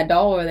spirit in that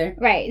doll over there.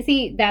 Right.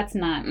 See, that's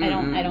not. I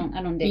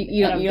don't dig.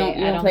 You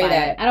don't play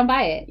that. I don't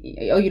buy it.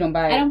 Oh, you don't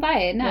buy it. I don't buy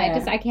it. No,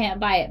 yeah. I can't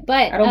buy it.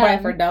 But I don't buy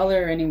it for $1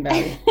 or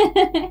anybody.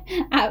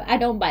 I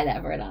don't buy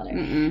that for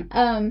 $1.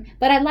 Mm-mm.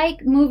 But I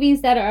like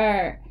movies that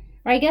are.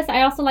 Or I guess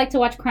I also like to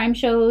watch crime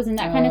shows and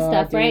that kind of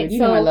stuff, dude, right? You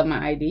know I love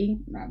my ID.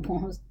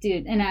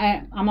 Dude, and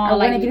I'm all I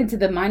like... want to get into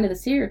the mind of the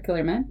serial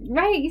killer, man.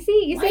 Right, you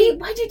see?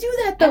 Why'd you do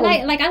that, though?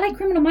 I like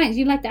Criminal Minds.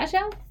 You like that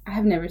show? I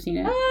have never seen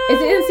it. Is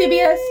it in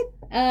CBS?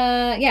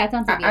 Yeah, it's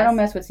on CBS. I don't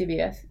mess with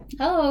CBS.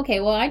 Oh, okay.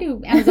 Well, I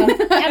do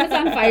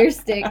Amazon Fire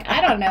Stick.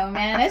 I don't know,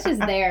 man. It's just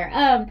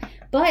there.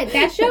 But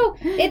that show,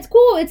 it's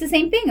cool. It's the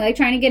same thing. Like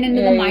trying to get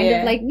into the mind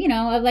of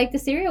like the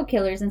serial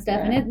killers and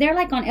stuff. Yeah. And they're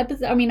like on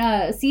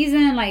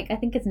season, like I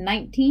think it's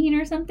 19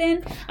 or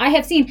something. I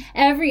have seen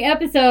every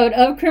episode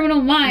of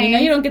Criminal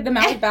Minds. You don't get them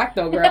out back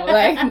though, girl.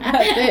 Like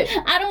that's it.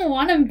 I don't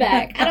want them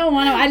back. I don't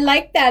want them. I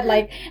like that.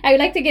 Like I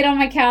like to get on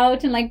my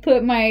couch and like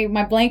put my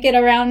blanket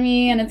around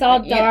me and it's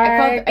all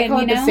dark. I call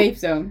it the safe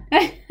zone.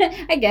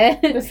 I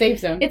guess. The safe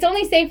zone. It's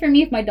only safe for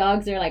me if my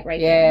dogs are like right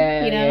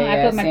there.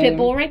 I put my pit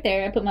bull right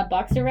there. I put my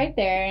boxer right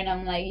there. And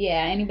I'm like,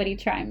 yeah, anybody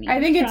try me.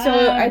 I think it's so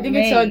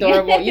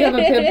adorable. You have a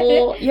pit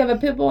bull. You have a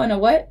pit bull and a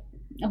what?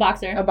 A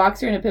boxer. A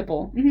boxer and a pit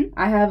bull. Mm-hmm.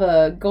 I have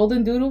a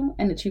golden doodle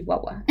and a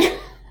chihuahua.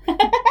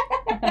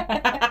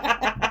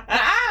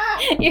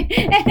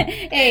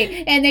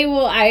 Hey, and they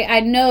will. I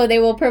know they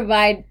will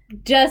provide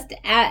just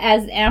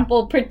as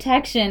ample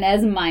protection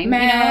as mine.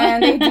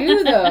 Man, they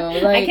do though.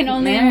 Like, I can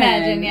only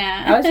imagine.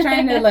 Yeah. I was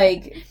trying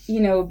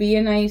to be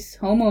a nice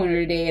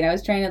homeowner today, and I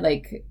was trying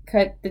to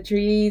cut the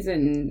trees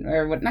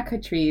not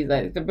cut trees,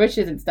 like the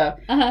bushes and stuff.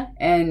 Uh-huh.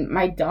 And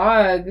my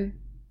dog,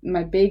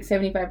 my big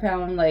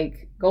 75-pound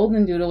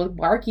golden doodle, was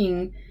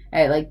barking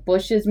at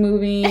bushes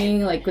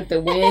moving, with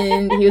the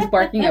wind. He was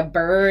barking at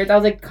birds. I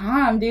was like,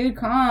 calm, dude,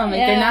 calm.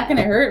 They're not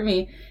gonna hurt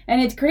me.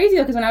 And it's crazy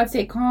though, because when I would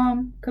say,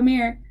 calm, come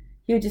here,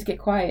 he would just get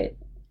quiet.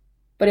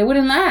 but it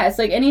wouldn't last.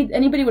 Like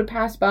anybody would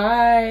pass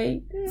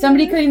by,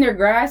 somebody cutting their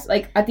grass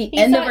like at the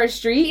end of our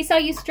street. He saw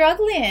you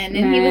struggling, and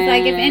he was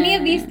like, "If any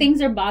of these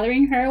things are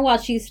bothering her while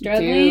she's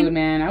struggling, dude,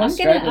 man, I'm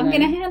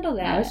gonna handle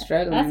that." I was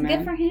struggling. That's man.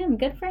 good for him.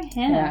 Good for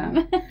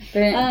him.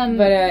 Yeah.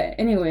 But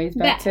anyways,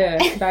 back to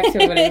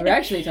what we were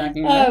actually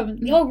talking about.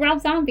 Rob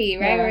Zombie,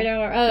 right?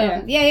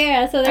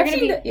 Yeah. So they're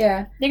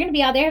gonna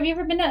be out there. Have you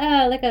ever been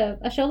to like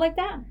a show like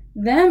that?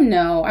 Them,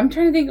 no. I'm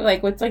trying to think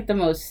like what's like the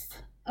most.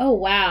 Oh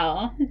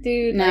wow,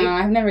 dude! No,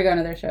 I've never gone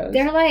to their shows.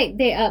 They're like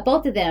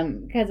both of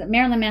them, because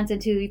Marilyn Manson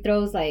too. He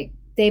throws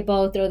they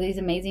both throw these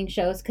amazing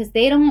shows, because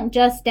they don't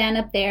just stand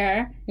up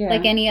there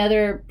like any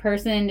other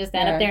person, just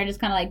stand up there and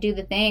just kind of like do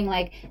the thing.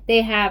 Like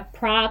they have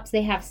props,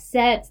 they have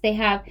sets, they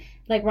have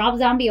like Rob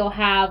Zombie will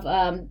have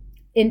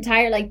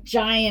entire like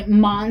giant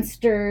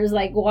monsters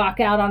like walk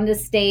out on the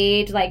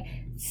stage, like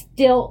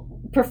still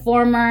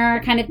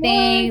performer kind of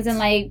things, and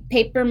like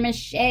paper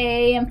mache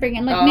and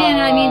freaking like man,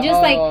 I mean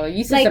just like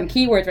you said some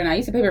keywords right now.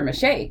 You said paper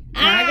mache.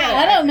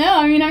 I don't know.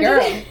 I mean, girl,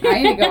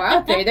 I need to go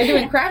out there. They're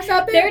doing crafts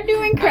out there. They're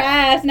doing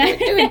crafts. They're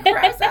doing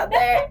crafts out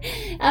there.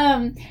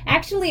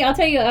 Actually, I'll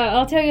tell you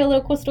a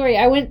little cool story.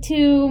 I went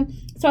to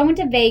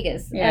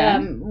Vegas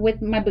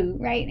with my boo,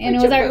 right? And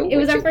it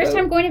was our first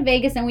time going to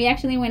Vegas, and we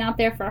actually went out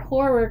there for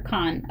Horror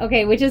Con.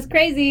 Okay, which is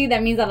crazy.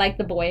 That means I like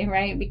the boy,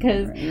 right?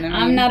 Because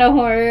I'm not a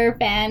horror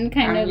fan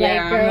kind of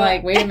like girl. I'm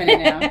like, wait a minute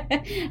now.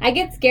 I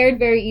get scared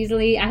very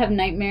easily. I have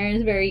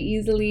nightmares very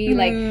easily.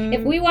 Like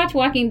if we watch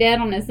Walking Dead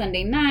on a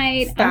Sunday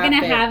night, I'm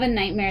gonna have a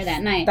nightmare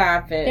that night.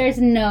 Stop it. There's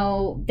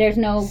no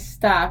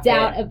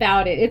doubt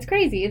about it. It's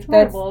crazy. It's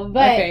horrible.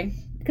 Okay.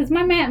 Because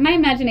my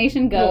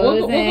imagination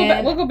goes.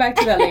 We'll go back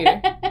to that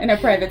later in a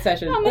private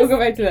session. We'll go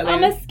back to that later.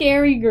 I'm a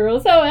scary girl.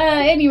 So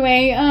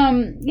anyway,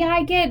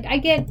 I get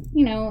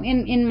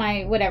in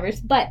my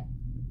whatevers. But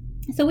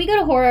so we go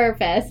to Horror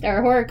Fest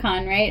or Horror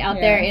Con right out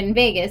there in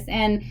Vegas,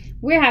 and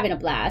we're having a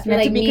blast. We're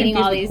like meeting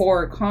all these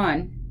Horror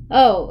Con.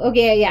 Oh,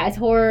 okay, yeah, it's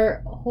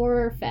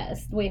Horror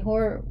Fest. Wait,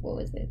 what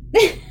was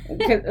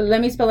it?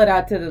 Let me spell it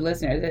out to the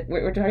listeners.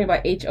 We're talking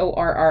about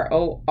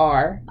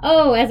HORROR.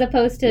 Oh, as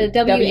opposed to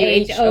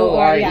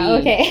WHOR. Yeah,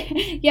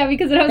 okay. Yeah,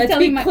 because I was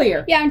telling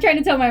clear. Yeah, I'm trying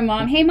to tell my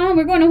mom, hey, Mom,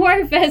 we're going to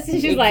Horror Fest.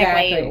 And she's like,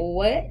 wait,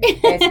 what?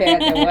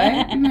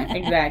 What?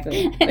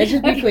 Exactly. Let's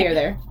just be clear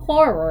there.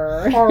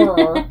 Horror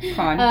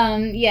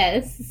Con.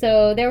 Yes.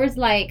 So there was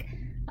like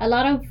a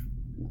lot of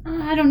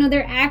I don't know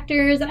their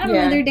actors. I don't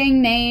know their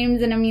dang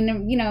names. And I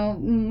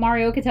mean,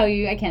 Mario could tell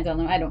you. I can't tell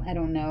them. I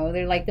don't know.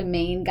 They're like the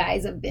main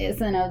guys of this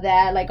and of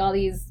that. Like all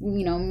these,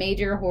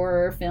 major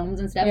horror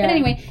films and stuff. Yeah. But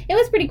anyway, it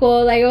was pretty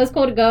cool. Like it was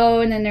cool to go.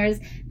 And then there's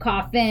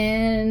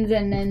coffins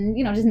and then,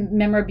 just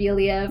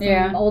memorabilia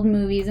from old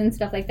movies and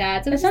stuff like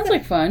that. So it sounds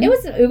like fun. It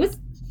was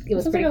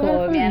pretty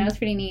cool, man. It was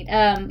pretty neat.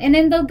 And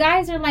then the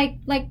guys are like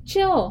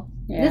chill.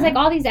 Yeah. There's like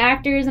all these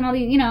actors and all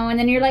these, and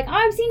then you're like, oh,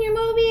 I've seen your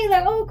movie.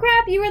 Like, oh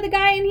crap, you were the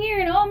guy in here,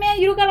 and oh man,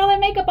 you don't got all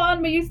that makeup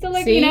on, but you still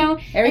look,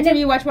 Every time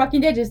you watch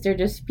Walking Dead, they're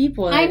just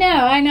people. I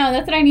know.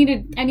 That's what I need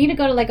to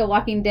go to like a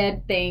Walking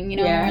Dead thing,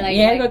 Yeah, or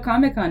like, go to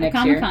Comic-Con next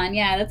year. Comic-Con,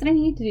 yeah, that's what I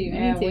need to do.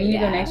 Yeah, we need to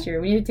go next year.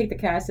 We need to take the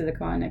cast to the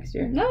con next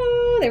year.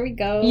 Oh, there we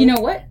go. You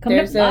know what?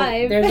 There's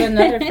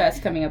another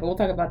fest coming up, but we'll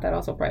talk about that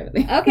also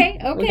privately. Okay.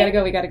 We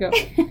gotta go.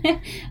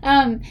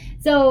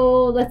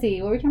 So let's see,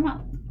 what were we talking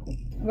about?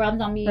 Rob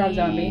Zombie.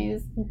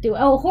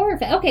 Horror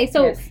Fest. Okay,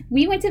 so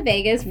we went to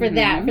Vegas for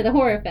that, for the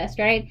Horror Fest,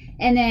 right?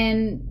 And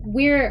then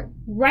when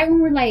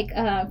we're like,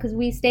 because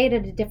we stayed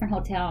at a different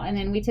hotel, and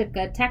then we took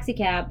a taxi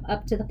cab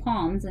up to the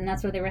Palms, and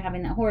that's where they were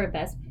having that Horror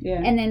Fest.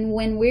 Yeah. And then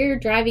when we're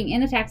driving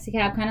in the taxi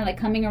cab, kind of like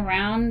coming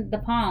around the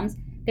Palms,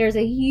 there's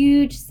a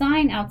huge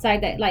sign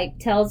outside that like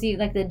tells you,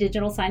 like the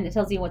digital sign that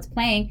tells you what's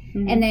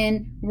playing, and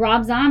then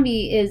Rob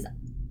Zombie is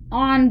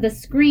on the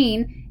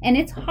screen, and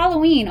it's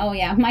Halloween. Oh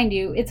yeah, mind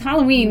you, it's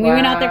Halloween. Wow. We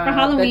went out there for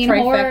Halloween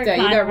Horror Con,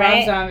 you got right?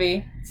 Rob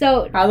Zombie.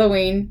 So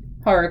Halloween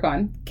Horror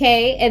Con.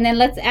 Okay, and then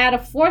let's add a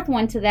fourth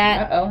one to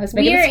that. Let's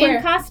make it square.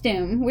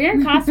 We're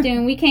in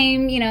costume. We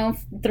came,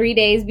 3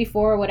 days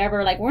before or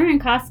whatever. Like we're in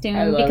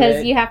costume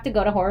because you have to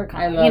go to Horror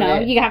Con.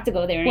 You have to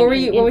go there. What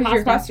was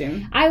your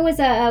costume? I was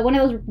one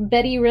of those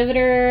Betty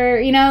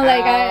Riveter.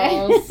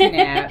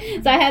 Snap.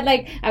 So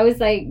I was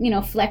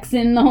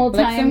flexing the whole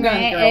time. Flex some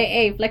guns, girl.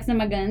 Hey, flexing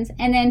my guns.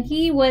 And then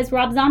he was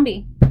Rob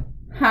Zombie.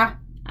 Ha!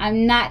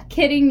 I'm not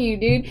kidding you,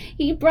 dude.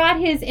 He brought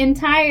his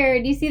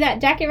entire. Do you see that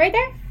jacket right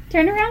there?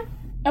 Turn around.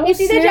 Oh, you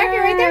see that jacket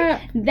right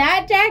there?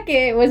 That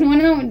jacket was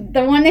one of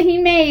the one that he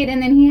made,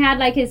 and then he had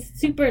like his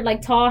super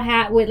tall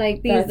hat with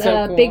like these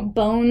cool. Big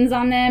bones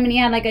on them, and he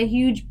had like a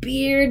huge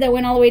beard that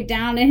went all the way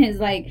down to his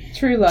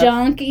True love.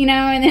 Junk, and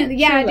then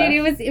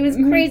it was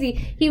crazy.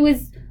 He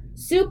was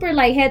super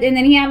head, and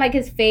then he had like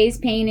his face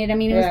painted. I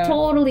mean, it was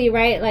totally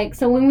right.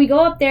 So when we go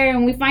up there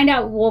and we find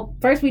out, well,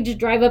 first we just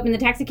drive up in the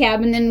taxi cab,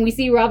 and then we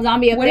see Rob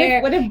Zombie up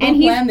there. What if Blue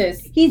planned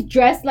this? He's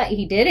dressed like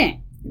he didn't.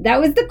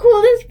 That was the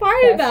coolest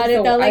part about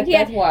it, though. Like,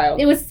 that's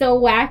wild. It was so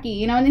wacky,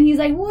 you know. And then he's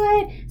like,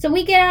 "What?" So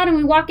we get out and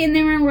we walk in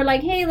there and we're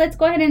like, "Hey, let's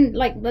go ahead and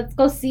let's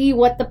go see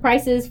what the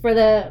price is for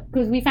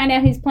because we find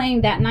out he's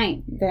playing that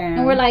night." Damn.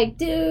 And we're like,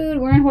 "Dude,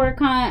 we're in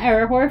HorrorCon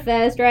or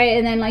Horrorfest, right?"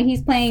 And then like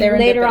he's playing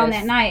later on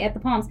that night at the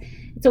Palms.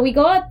 So we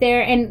go up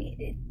there, and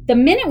the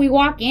minute we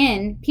walk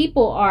in,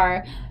 people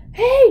are,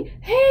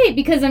 hey,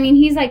 because I mean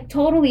he's like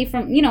totally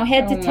from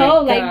head to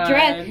toe like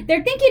dressed.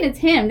 They're thinking it's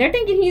him. They're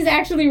thinking he's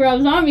actually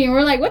Rob Zombie, and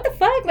we're like, what the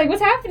fuck? Like,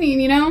 what's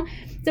happening?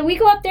 So we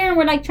go up there and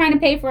we're like trying to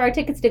pay for our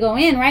tickets to go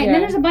in, right? Yeah. And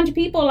then there's a bunch of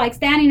people like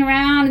standing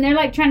around, and they're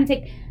like trying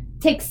to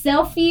take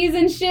selfies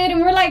and shit,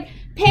 and we're like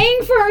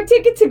paying for our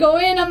ticket to go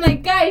in. I'm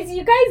like, guys,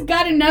 you guys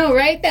gotta know,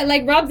 right? That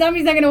like Rob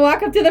Zombie's not gonna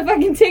walk up to the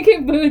fucking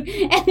ticket booth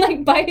and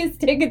like buy his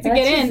ticket to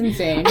get in. That's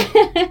insane.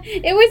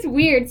 It was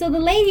weird. So the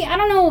lady, I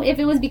don't know if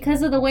it was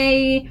because of the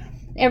way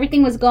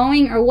everything was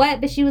going or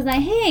what, but she was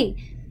like, hey,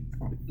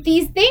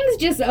 these things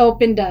just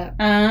opened up.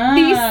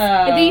 These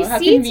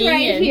seats convenient.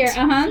 Right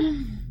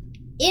here.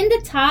 In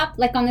the top,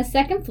 like on the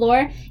second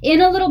floor,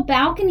 in a little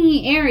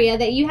balcony area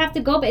that you have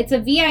to go, but it's a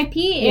VIP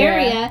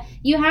area. Yeah.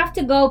 You have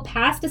to go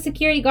past a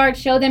security guard,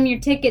 show them your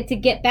ticket to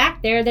get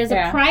back there. There's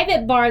a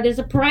private bar. There's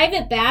a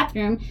private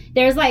bathroom.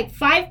 There's like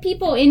 5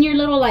 people in your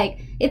little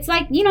it's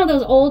like,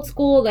 those old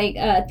school like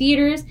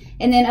theaters.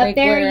 And then up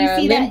there you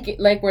see that.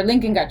 Like where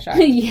Lincoln got shot.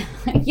 yeah,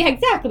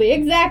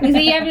 exactly. So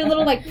you have your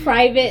little like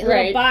private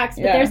little box,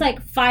 but there's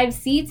like 5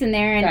 seats in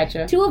there,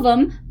 and 2 of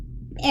them,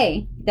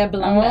 that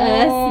belong to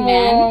us,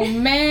 man. Oh,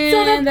 man.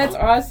 So that's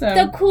awesome.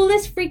 The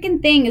coolest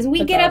freaking thing is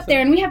we get up there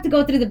and we have to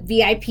go through the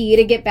VIP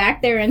to get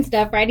back there and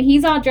stuff, right? And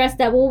he's all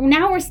dressed up. Well,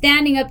 now we're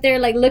standing up there,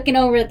 like, looking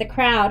over at the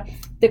crowd.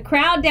 The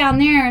crowd down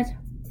there is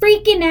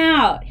freaking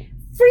out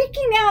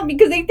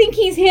because they think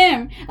he's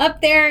him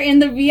up there in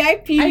the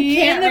VIP. I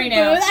can't right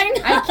now.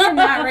 I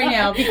cannot right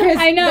now because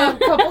I know. The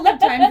couple of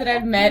times that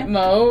I've met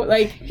Mo,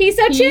 like he's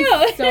so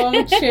chill.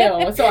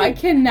 So I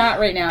cannot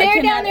right now.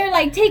 They're down there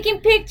like taking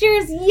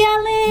pictures,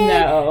 yelling,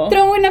 no,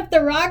 throwing up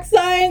the rock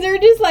signs. They're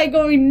just like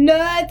going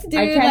nuts, dude.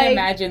 I can't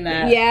imagine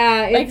that.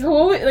 Yeah,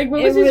 what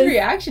was his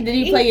reaction? Did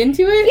he play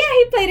into it? Yeah,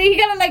 he played it. He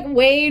kind of like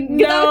waved.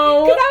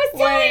 No, because I was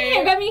telling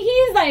him. I mean,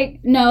 he's like,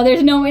 no,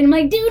 there's no way. And I'm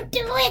like, dude, do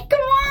it. Come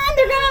on,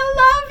 they're gonna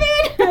love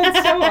it.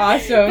 That's so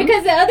awesome.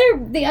 Because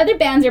the other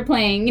bands are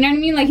playing, you know what I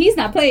mean? Like, he's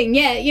not playing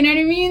yet, you know what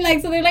I mean?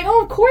 Like, so they're like,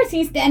 oh, of course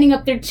he's standing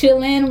up there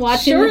chilling,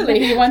 watching. Surely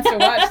he wants to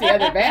watch the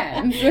other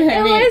bands.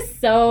 It was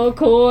so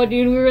cool,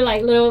 dude. We were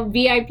like little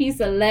VIP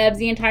celebs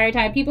the entire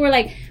time. People were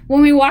like,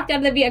 when we walked out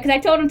of the VIP, because I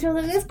told him to,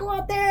 like, let's go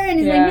out there. And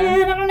he's like,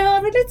 man, I don't know. I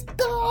was like, let's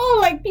go.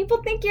 Like,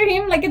 people think you're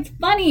him. Like, it's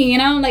funny,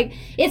 Like,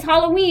 it's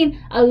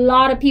Halloween. A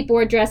lot of people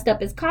were dressed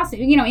up as costume,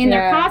 in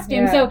their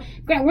costume. Yeah. So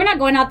we're not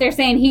going out there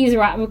saying he's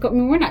right.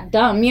 We're not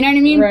dumb, you know what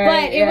I mean?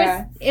 Right,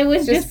 but it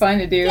was just fun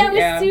to do. Yeah,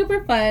 it was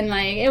super fun.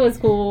 Like, it was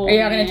cool. Are you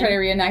going to try to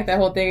reenact that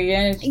whole thing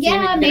again?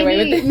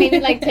 Maybe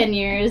like 10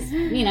 years.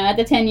 At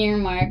the 10-year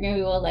mark,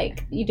 maybe we'll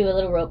you do a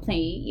little role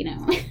play.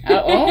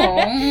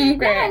 Okay.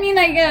 No, I mean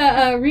like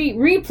a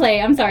replay.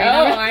 I'm sorry.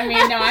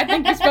 No, I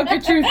think you spoke your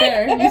truth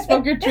there. You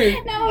spoke your truth.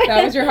 No,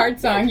 that was your heart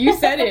song. You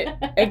said it.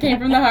 It came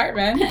from the heart,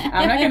 man.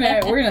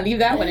 We're gonna leave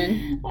that one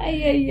in.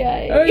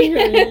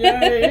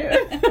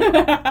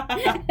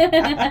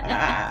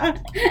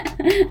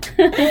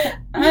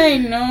 I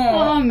know.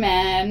 Oh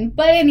man.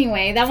 But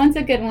anyway, that one's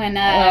a good one.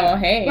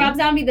 Hey. Rob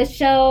Zombie, the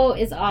show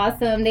is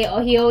awesome.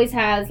 He always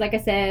has, like I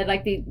said,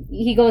 like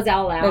he goes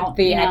all out.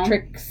 The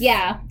theatrics.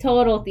 Yeah,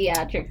 total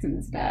theatrics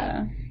and stuff.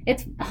 Yeah.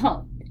 It's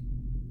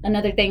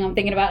another thing I'm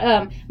thinking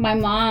about. My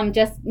mom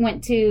just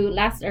went to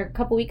a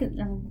couple weekends.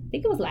 I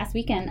think it was last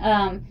weekend.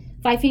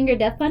 5 Finger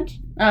Death Punch.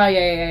 Oh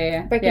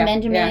yeah. Breaking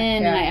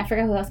Benjamin. And I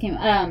forgot who else came.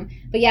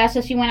 But yeah,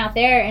 so she went out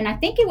there, and I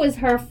think it was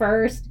her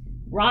first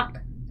rock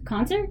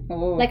concert,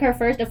 like her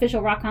first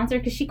official rock concert,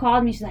 because she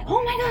called me. She's like,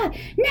 oh my god,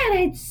 Nat, I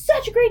had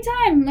such a great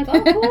time. I'm like,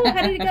 oh cool,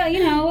 how did it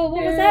go?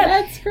 What was that?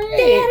 That's great.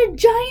 They had a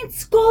giant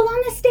skull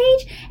on the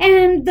stage,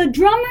 and the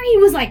drummer, he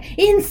was like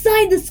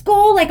inside the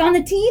skull, like on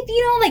the teeth,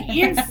 like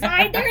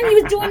inside there, and he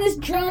was doing this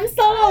drum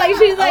solo. Like,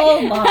 she's like,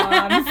 oh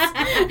moms.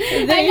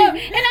 I know,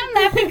 and I'm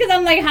laughing because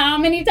I'm like, how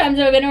many times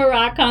have I been to a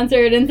rock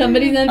concert and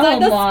somebody's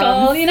inside the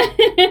skull,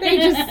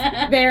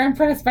 they're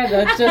impressed by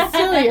the just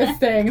silliest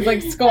things,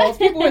 like skulls.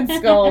 People in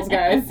skulls,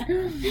 guys.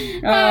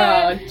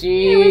 Oh,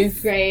 jeez. It was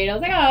great. I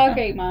was like, oh,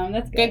 great, Mom.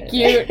 That's good. Get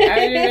cute.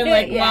 I would have been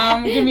like,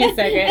 Mom, give me a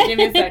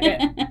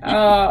second.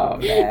 Oh,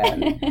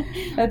 man.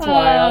 That's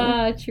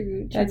wild.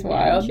 True. That's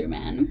wild. True,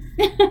 man.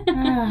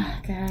 Oh,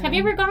 God. Have you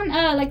ever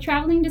gone,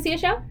 traveling to see a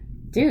show?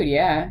 Dude,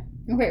 yeah.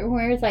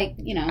 Where it's like,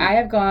 I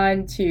have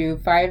gone to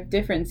 5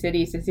 different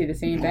cities to see the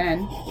same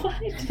band.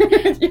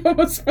 What? You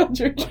almost spilled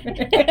your drink.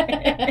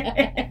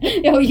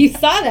 Yo, you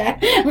saw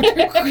that. What?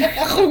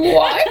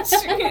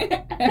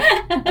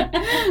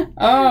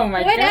 Oh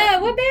my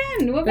god. What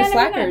band? The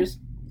Slackers.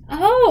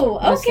 Oh,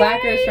 okay. The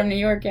Slackers from New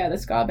York, the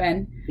ska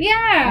band.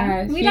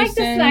 Yeah. We like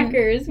the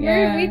Slackers.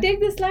 Yeah. We dig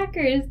the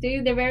Slackers,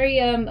 dude. They're very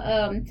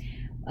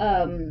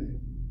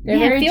They're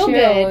very feel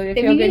chill. good.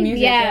 They feel good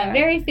music. Yeah,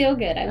 very feel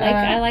good.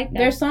 I like that.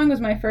 Their song was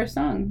my first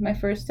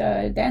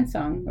dance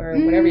song, or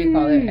whatever you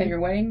call it, at your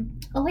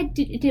wedding. Oh, I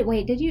did.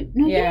 Wait, did you?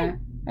 No, yeah.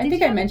 I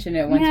think I mentioned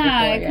it once before.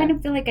 I kind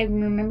of feel like I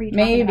remember you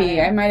talking about it.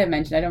 Maybe. I might have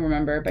mentioned. I don't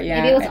remember, but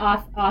yeah. Maybe it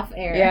was off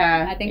air.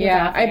 Yeah. I think it was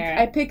off air.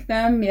 I picked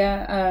them,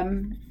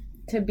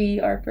 to be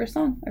our first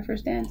song, our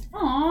first dance.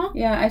 Aww.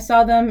 Yeah, I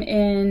saw them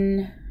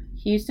in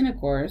Houston, of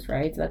course,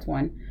 right? So that's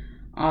one.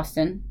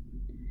 Austin.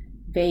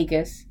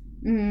 Vegas.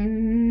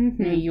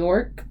 Mm-hmm. New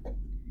York.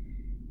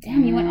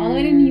 Damn, you went all the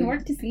way to New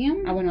York to see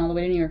him? I went all the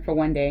way to New York for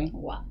one day.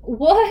 What?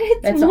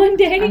 That's one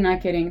day? I'm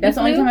not kidding. That's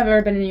the only time I've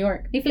ever been in New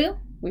York. You flew?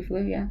 We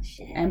flew, yeah.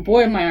 Shit. And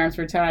boy, my arms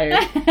were tired.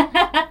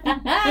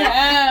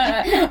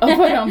 Oh,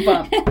 put on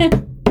bump.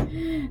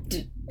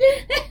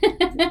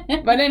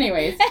 But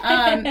anyways,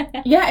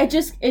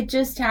 it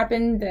just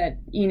happened that,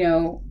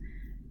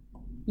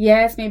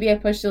 yes, maybe I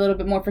pushed a little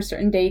bit more for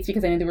certain dates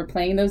because I knew they were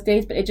playing those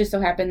days, but it just so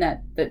happened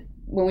that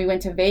when we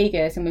went to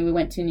Vegas and we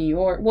went to New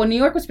York, well, New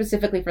York was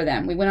specifically for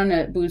them. We went on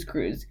a booze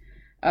cruise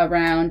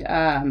around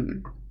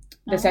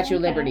the Statue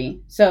of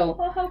Liberty. So,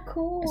 how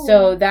cool.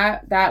 So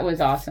that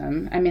was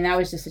awesome. I mean, that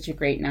was just such a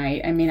great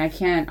night. I mean,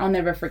 I'll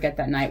never forget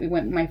that night. We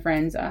went with my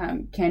friends,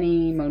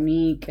 Kenny,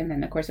 Monique, and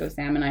then of course it was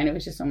Sam and I, and it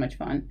was just so much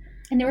fun.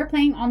 And they were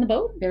playing on the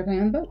boat? They were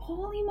playing on the boat.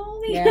 Holy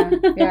moly. Yeah,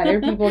 there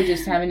were people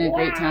just having a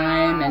great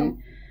time.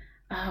 And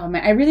oh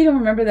man, I really don't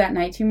remember that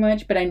night too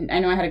much, but I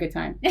know I had a good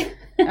time.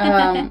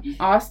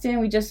 Austin,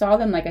 we just saw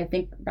them, I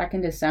think back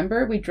in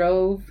December. We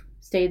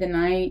stayed the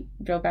night,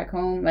 drove back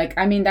home.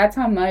 That's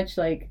how much,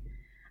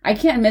 I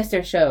can't miss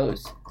their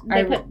shows.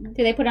 Do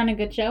they put on a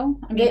good show?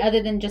 I mean,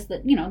 other than just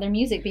their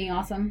music being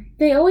awesome.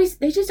 They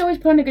just always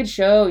put on a good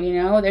show,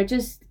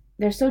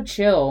 They're so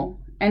chill.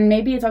 And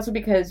maybe it's also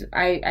because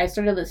I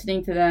started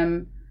listening to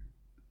them,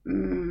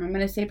 I'm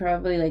going to say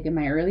probably in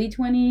my early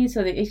 20s.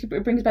 So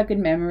it brings back good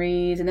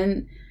memories. And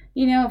then,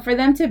 for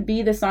them to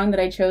be the song that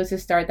I chose to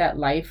start that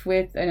life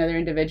with another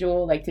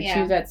individual,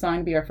 choose that song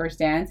to be our first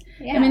dance.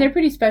 Yeah. I mean, they're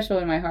pretty special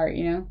in my heart,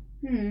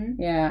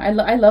 Mm-hmm. Yeah,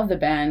 I love the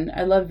band.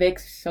 I love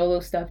Vic's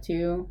solo stuff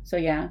too. So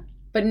yeah,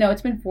 but no,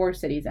 it's been 4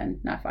 cities then,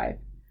 not 5.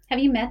 Have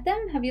you met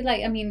them? Have you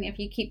if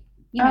you keep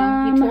you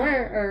tour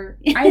or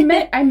I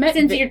met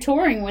since Vic. You're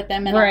touring with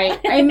them, and right?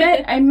 I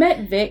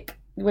met Vic,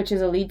 which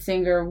is a lead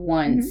singer,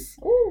 once.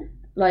 Mm-hmm. Ooh.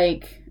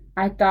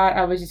 I thought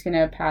I was just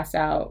gonna pass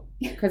out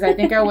because I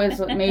think I was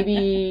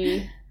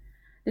maybe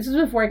this was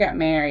before I got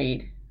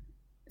married.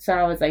 So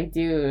I was like,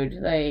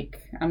 dude,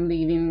 I'm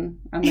leaving.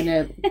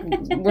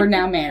 We're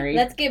now married.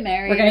 Let's get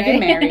married. We're going to get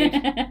married.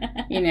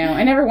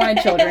 I never wanted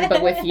children,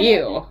 but with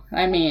you,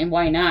 I mean,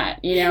 why not?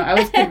 I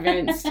was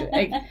convinced.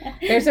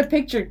 There's a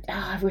picture. Oh,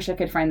 I wish I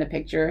could find the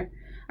picture.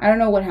 I don't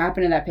know what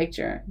happened to that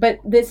picture, but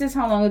this is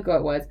how long ago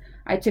it was.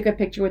 I took a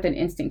picture with an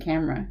instant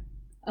camera.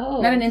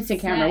 Oh. Not an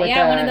instant camera. With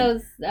one of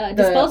those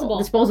disposable.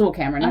 Disposable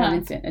camera, not an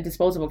instant, a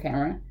disposable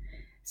camera.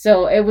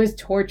 So it was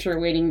torture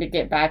waiting to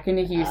get back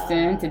into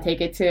Houston to take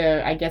it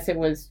to, I guess it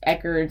was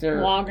Eckerd's or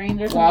Walgreens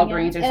or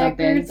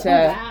something.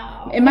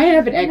 Wow. It might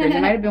have been Eckerd's.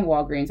 It might have been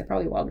Walgreens.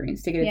 Probably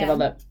Walgreens to get it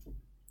developed.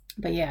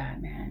 But yeah,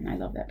 man, I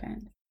love that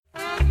band.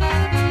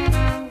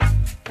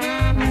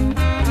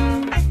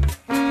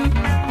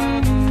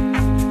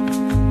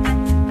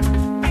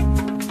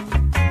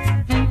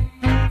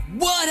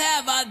 What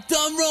have I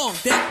done wrong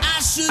that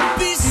I should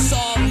be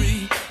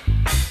sorry?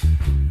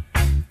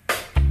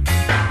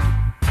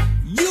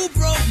 You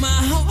broke my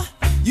heart,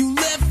 you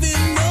left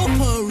in no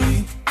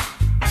hurry.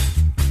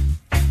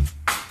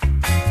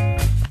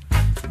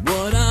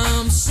 What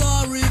I'm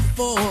sorry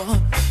for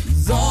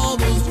is all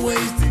those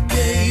wasted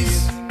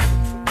days,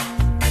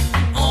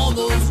 all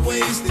those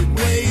wasted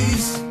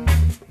ways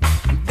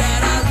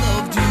that I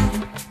loved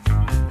you.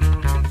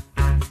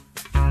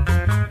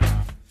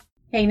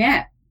 Hey,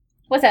 Nat.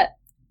 What's up?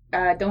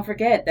 Don't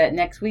forget that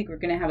next week we're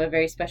going to have a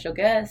very special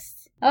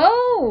guest.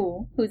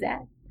 Oh, who's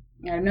that?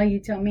 I don't know, you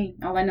tell me.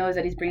 All I know is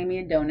that he's bringing me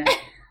a donut.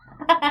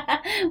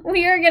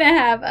 We are going to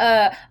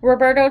have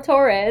Roberto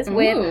Torres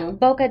with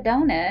Boca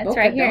Donuts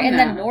right here in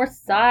the north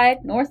side.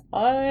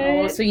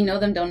 Oh, so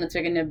them donuts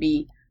are going to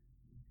be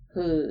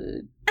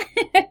hood.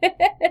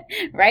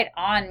 Right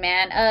on,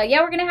 man.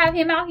 We're going to have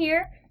him out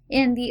here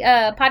in the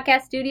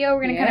podcast studio.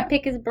 We're going to kind of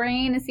pick his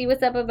brain and see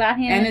what's up about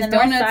him and in the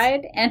north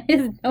side. And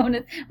his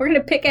donuts. We're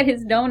going to pick at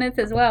his donuts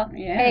as well.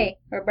 Yeah. Hey,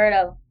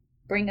 Roberto.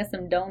 Bring us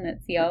some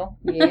donuts, yo.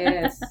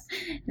 Yes.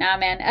 Nah,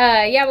 man.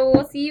 But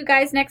we'll see you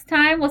guys next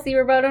time. We'll see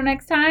Roberto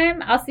next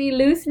time. I'll see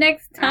Luce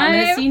next time. I'm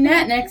going to see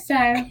Nat next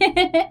time.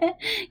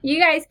 You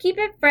guys keep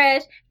it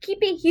fresh. Keep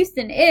it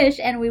Houston-ish.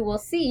 And we will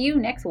see you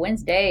next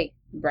Wednesday.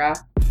 Bruh.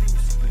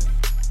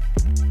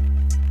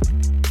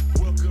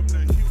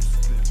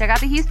 Check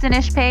out the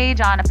Houston-ish page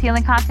on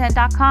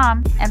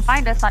appealingcontent.com and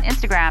find us on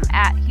Instagram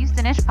at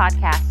Houston-ish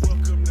Podcast.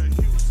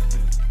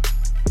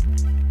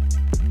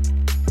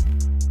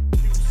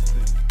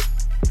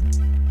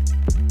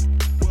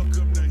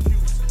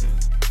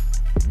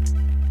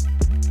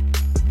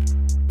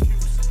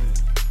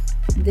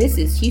 This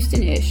is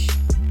Houston-ish.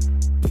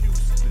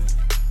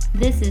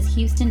 This is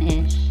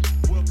Houston-ish.